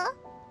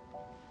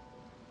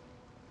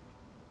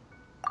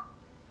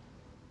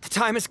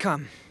 Time has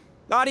come.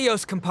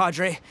 Adios,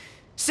 compadre.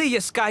 See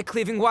ya,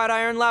 sky-cleaving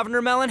white-iron lavender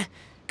melon.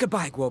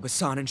 Goodbye,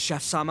 Guoba-san and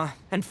Chef-sama.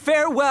 And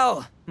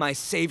farewell, my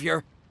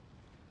savior.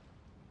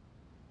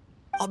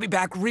 I'll be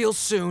back real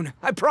soon,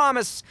 I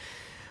promise.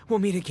 We'll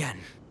meet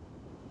again.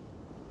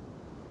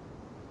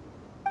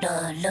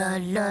 La la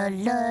la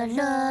la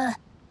la.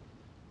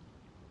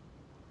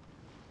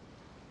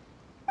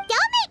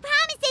 Don't make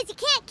promises you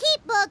can't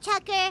keep,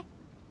 Bullchucker.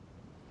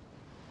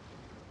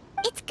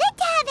 It's good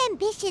to have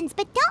ambitions,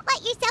 but don't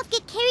let yourself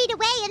get carried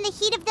away in the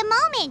heat of the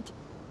moment.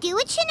 Do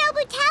what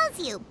Shinobu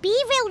tells you. Be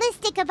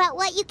realistic about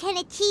what you can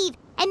achieve,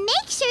 and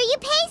make sure you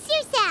pace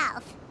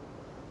yourself.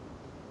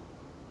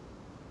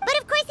 But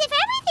of course, if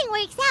everything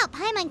works out,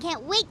 Paimon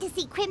can't wait to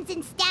see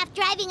Crimson Staff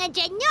driving a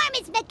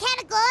ginormous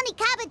mechanical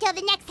Onikabuto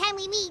the next time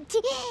we meet.